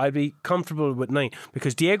more, but I'd be comfortable with 9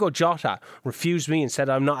 because Diego Jota refused me and said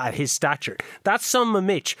I'm not at his stature. That son of a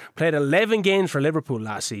Mitch played 11 games for Liverpool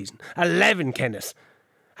last season. 11, Kenneth.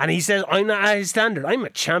 And he says I'm not at his standard. I'm a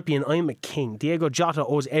champion. I'm a king. Diego Jota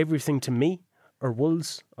owes everything to me or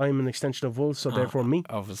Wolves. I'm an extension of Wolves, so therefore me.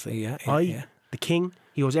 Obviously, yeah. The king.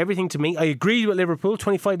 He owes everything to me. I agreed with Liverpool,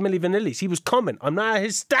 25 million vanillis. He was coming. I'm not at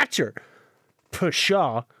his stature.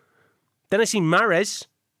 Pshaw. Then I see Mahrez,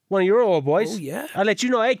 one of your old boys. Oh, yeah. I'll let you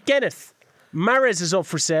know. Hey, Kenneth. Mahrez is up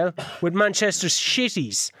for sale with Manchester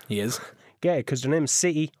Shitties. He is. get it because their name's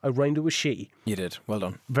City. I rhymed it with shitty. You did. Well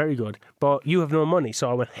done. Very good. But you have no money,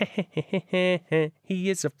 so I went, he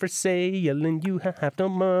is a for sale and you have no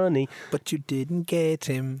money. But you didn't get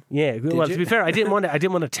him. Yeah, well, to be fair, I didn't want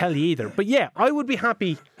to tell you either. But yeah, I would be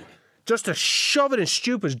happy just to shove it in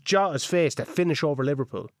stupid Jota's face to finish over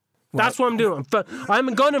Liverpool. That's what I'm doing.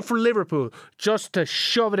 I'm gunning for Liverpool just to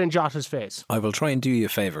shove it in Jota's face. I will try and do you a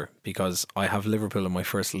favour because I have Liverpool in my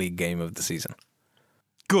first league game of the season.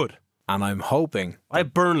 Good. And I'm hoping I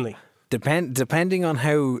have Burnley. Depending on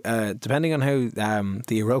how the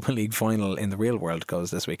Europa League final in the real world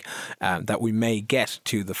goes this week, that we may get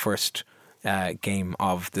to the first game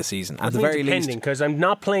of the season. At the very least, because I'm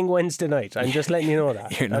not playing Wednesday night. I'm just letting you know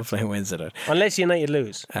that. You're not playing Wednesday night. Unless United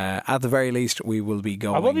lose. At the very least, we will be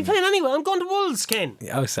going. I won't be playing anyway. I'm going to Wolves, Ken.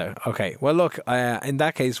 Oh, so, okay. Well, look, in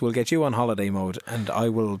that case, we'll get you on holiday mode and I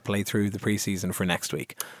will play through the pre-season for next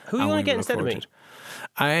week. Who are you going to get instead of me?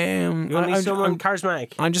 You want to someone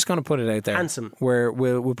charismatic? I'm just going to put it out there. Handsome. Where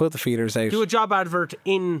we'll put the feelers out. Do a job advert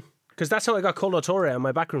in... Because that's how I got Colo Torre on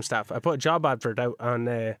my backroom staff. I put a job advert out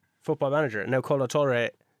on... Football Manager. Now Colo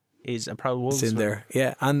Torre is a proud Wolves in there.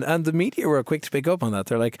 Yeah, and the media were quick to pick up on that.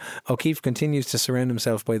 They're like, O'Keefe continues to surround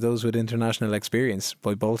himself by those with international experience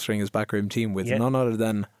by bolstering his backroom team with none other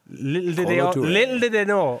than little did they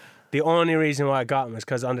know the only reason why I got him is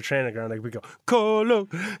because on the training ground we go Colo.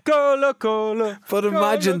 But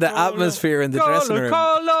imagine the atmosphere in the dressing room.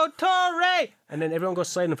 Colo Torre, and then everyone goes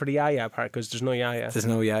silent for the Yaya part because there's no Yaya. There's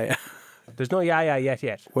no Yaya. There's no Yaya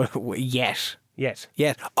yet. Well, yet. Yes.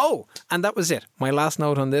 Oh, and that was it. My last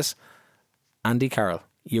note on this. Andy Carroll,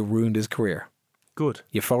 you ruined his career. Good.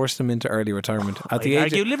 You forced him into early retirement. At the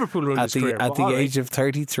age of Liverpool ruined his career. At the age of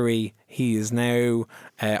 33, he is now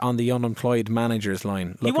on the unemployed manager's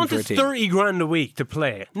line. He wanted 30 grand a week to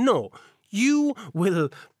play. No, you will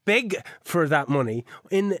beg for that money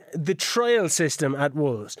in the trial system at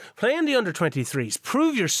Wolves. Play in the under-23s.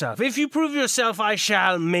 Prove yourself. If you prove yourself, I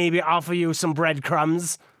shall maybe offer you some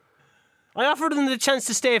breadcrumbs. I offered them the chance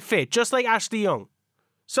to stay fit, just like Ashley Young.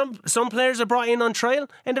 Some players are brought in on trial,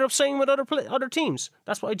 ended up signing with other teams.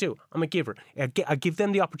 That's what I do. I'm a giver. I give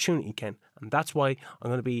them the opportunity, Ken. And that's why I'm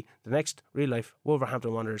going to be the next real-life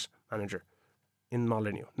Wolverhampton Wanderers manager in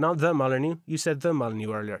Molineux. Not the Molineux. You said the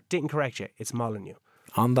Molineux earlier. Didn't correct you. It's Molineux.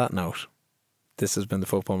 On that note, this has been the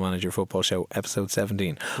Football Manager Football Show, episode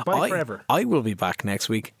 17. Goodbye forever. I will be back next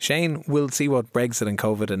week. Shane will see what Brexit and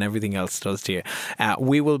COVID and everything else does to you.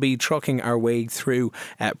 We will be trucking our way through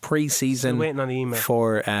pre-season waiting on the email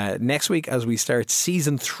for next week as we start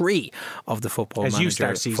season 3 of the Football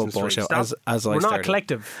Manager Football Show. We're not a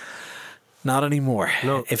collective. Not anymore.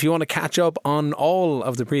 No. If you want to catch up on all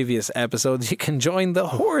of the previous episodes, you can join the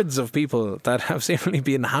hordes of people that have seemingly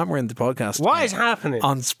been hammering the podcast. What is happening?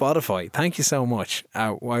 On Spotify. Thank you so much.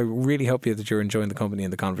 I really hope that you're enjoying the company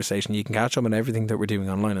and the conversation. You can catch up on everything that we're doing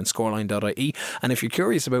online on scoreline.ie. And if you're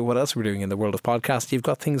curious about what else we're doing in the world of podcasts, you've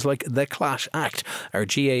got things like The Clash Act, our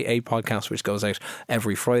GAA podcast, which goes out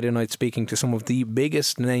every Friday night, speaking to some of the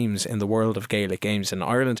biggest names in the world of Gaelic games in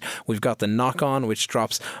Ireland. We've got The Knock On, which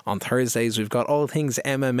drops on Thursdays. We've got All Things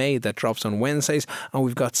MMA that drops on Wednesdays, and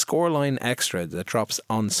we've got Scoreline Extra that drops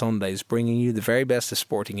on Sundays, bringing you the very best of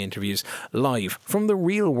sporting interviews live from the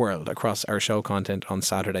real world across our show content on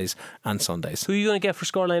Saturdays and Sundays. Who are you going to get for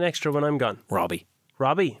Scoreline Extra when I'm gone? Robbie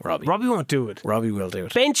won't do it. Robbie will do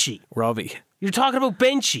it. Benchy. Robbie. You're talking about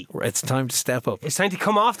Benchy. It's time to step up. It's time to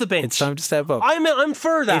come off the bench. It's time to step up. I'm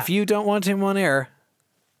for that. If you don't want him on air,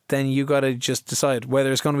 then you got to just decide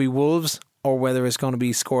whether it's going to be Wolves or whether it's going to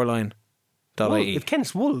be Scoreline. If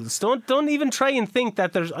Ken's Wolves, don't even try and think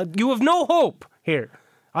that there's you have no hope here.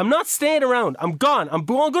 I'm not staying around. I'm gone. I'm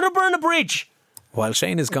going to burn a bridge. While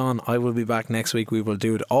Shane is gone, I will be back next week. We will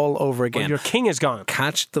do it all over again. Well, your king is gone.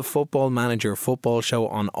 Catch the Football Manager Football Show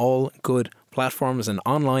on all good platforms and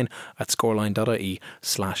online at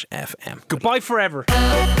scoreline.ie/FM. Goodbye forever.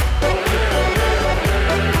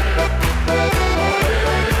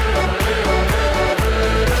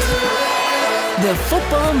 The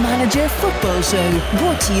Football Manager Football Show,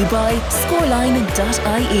 brought to you by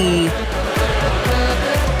scoreline.ie.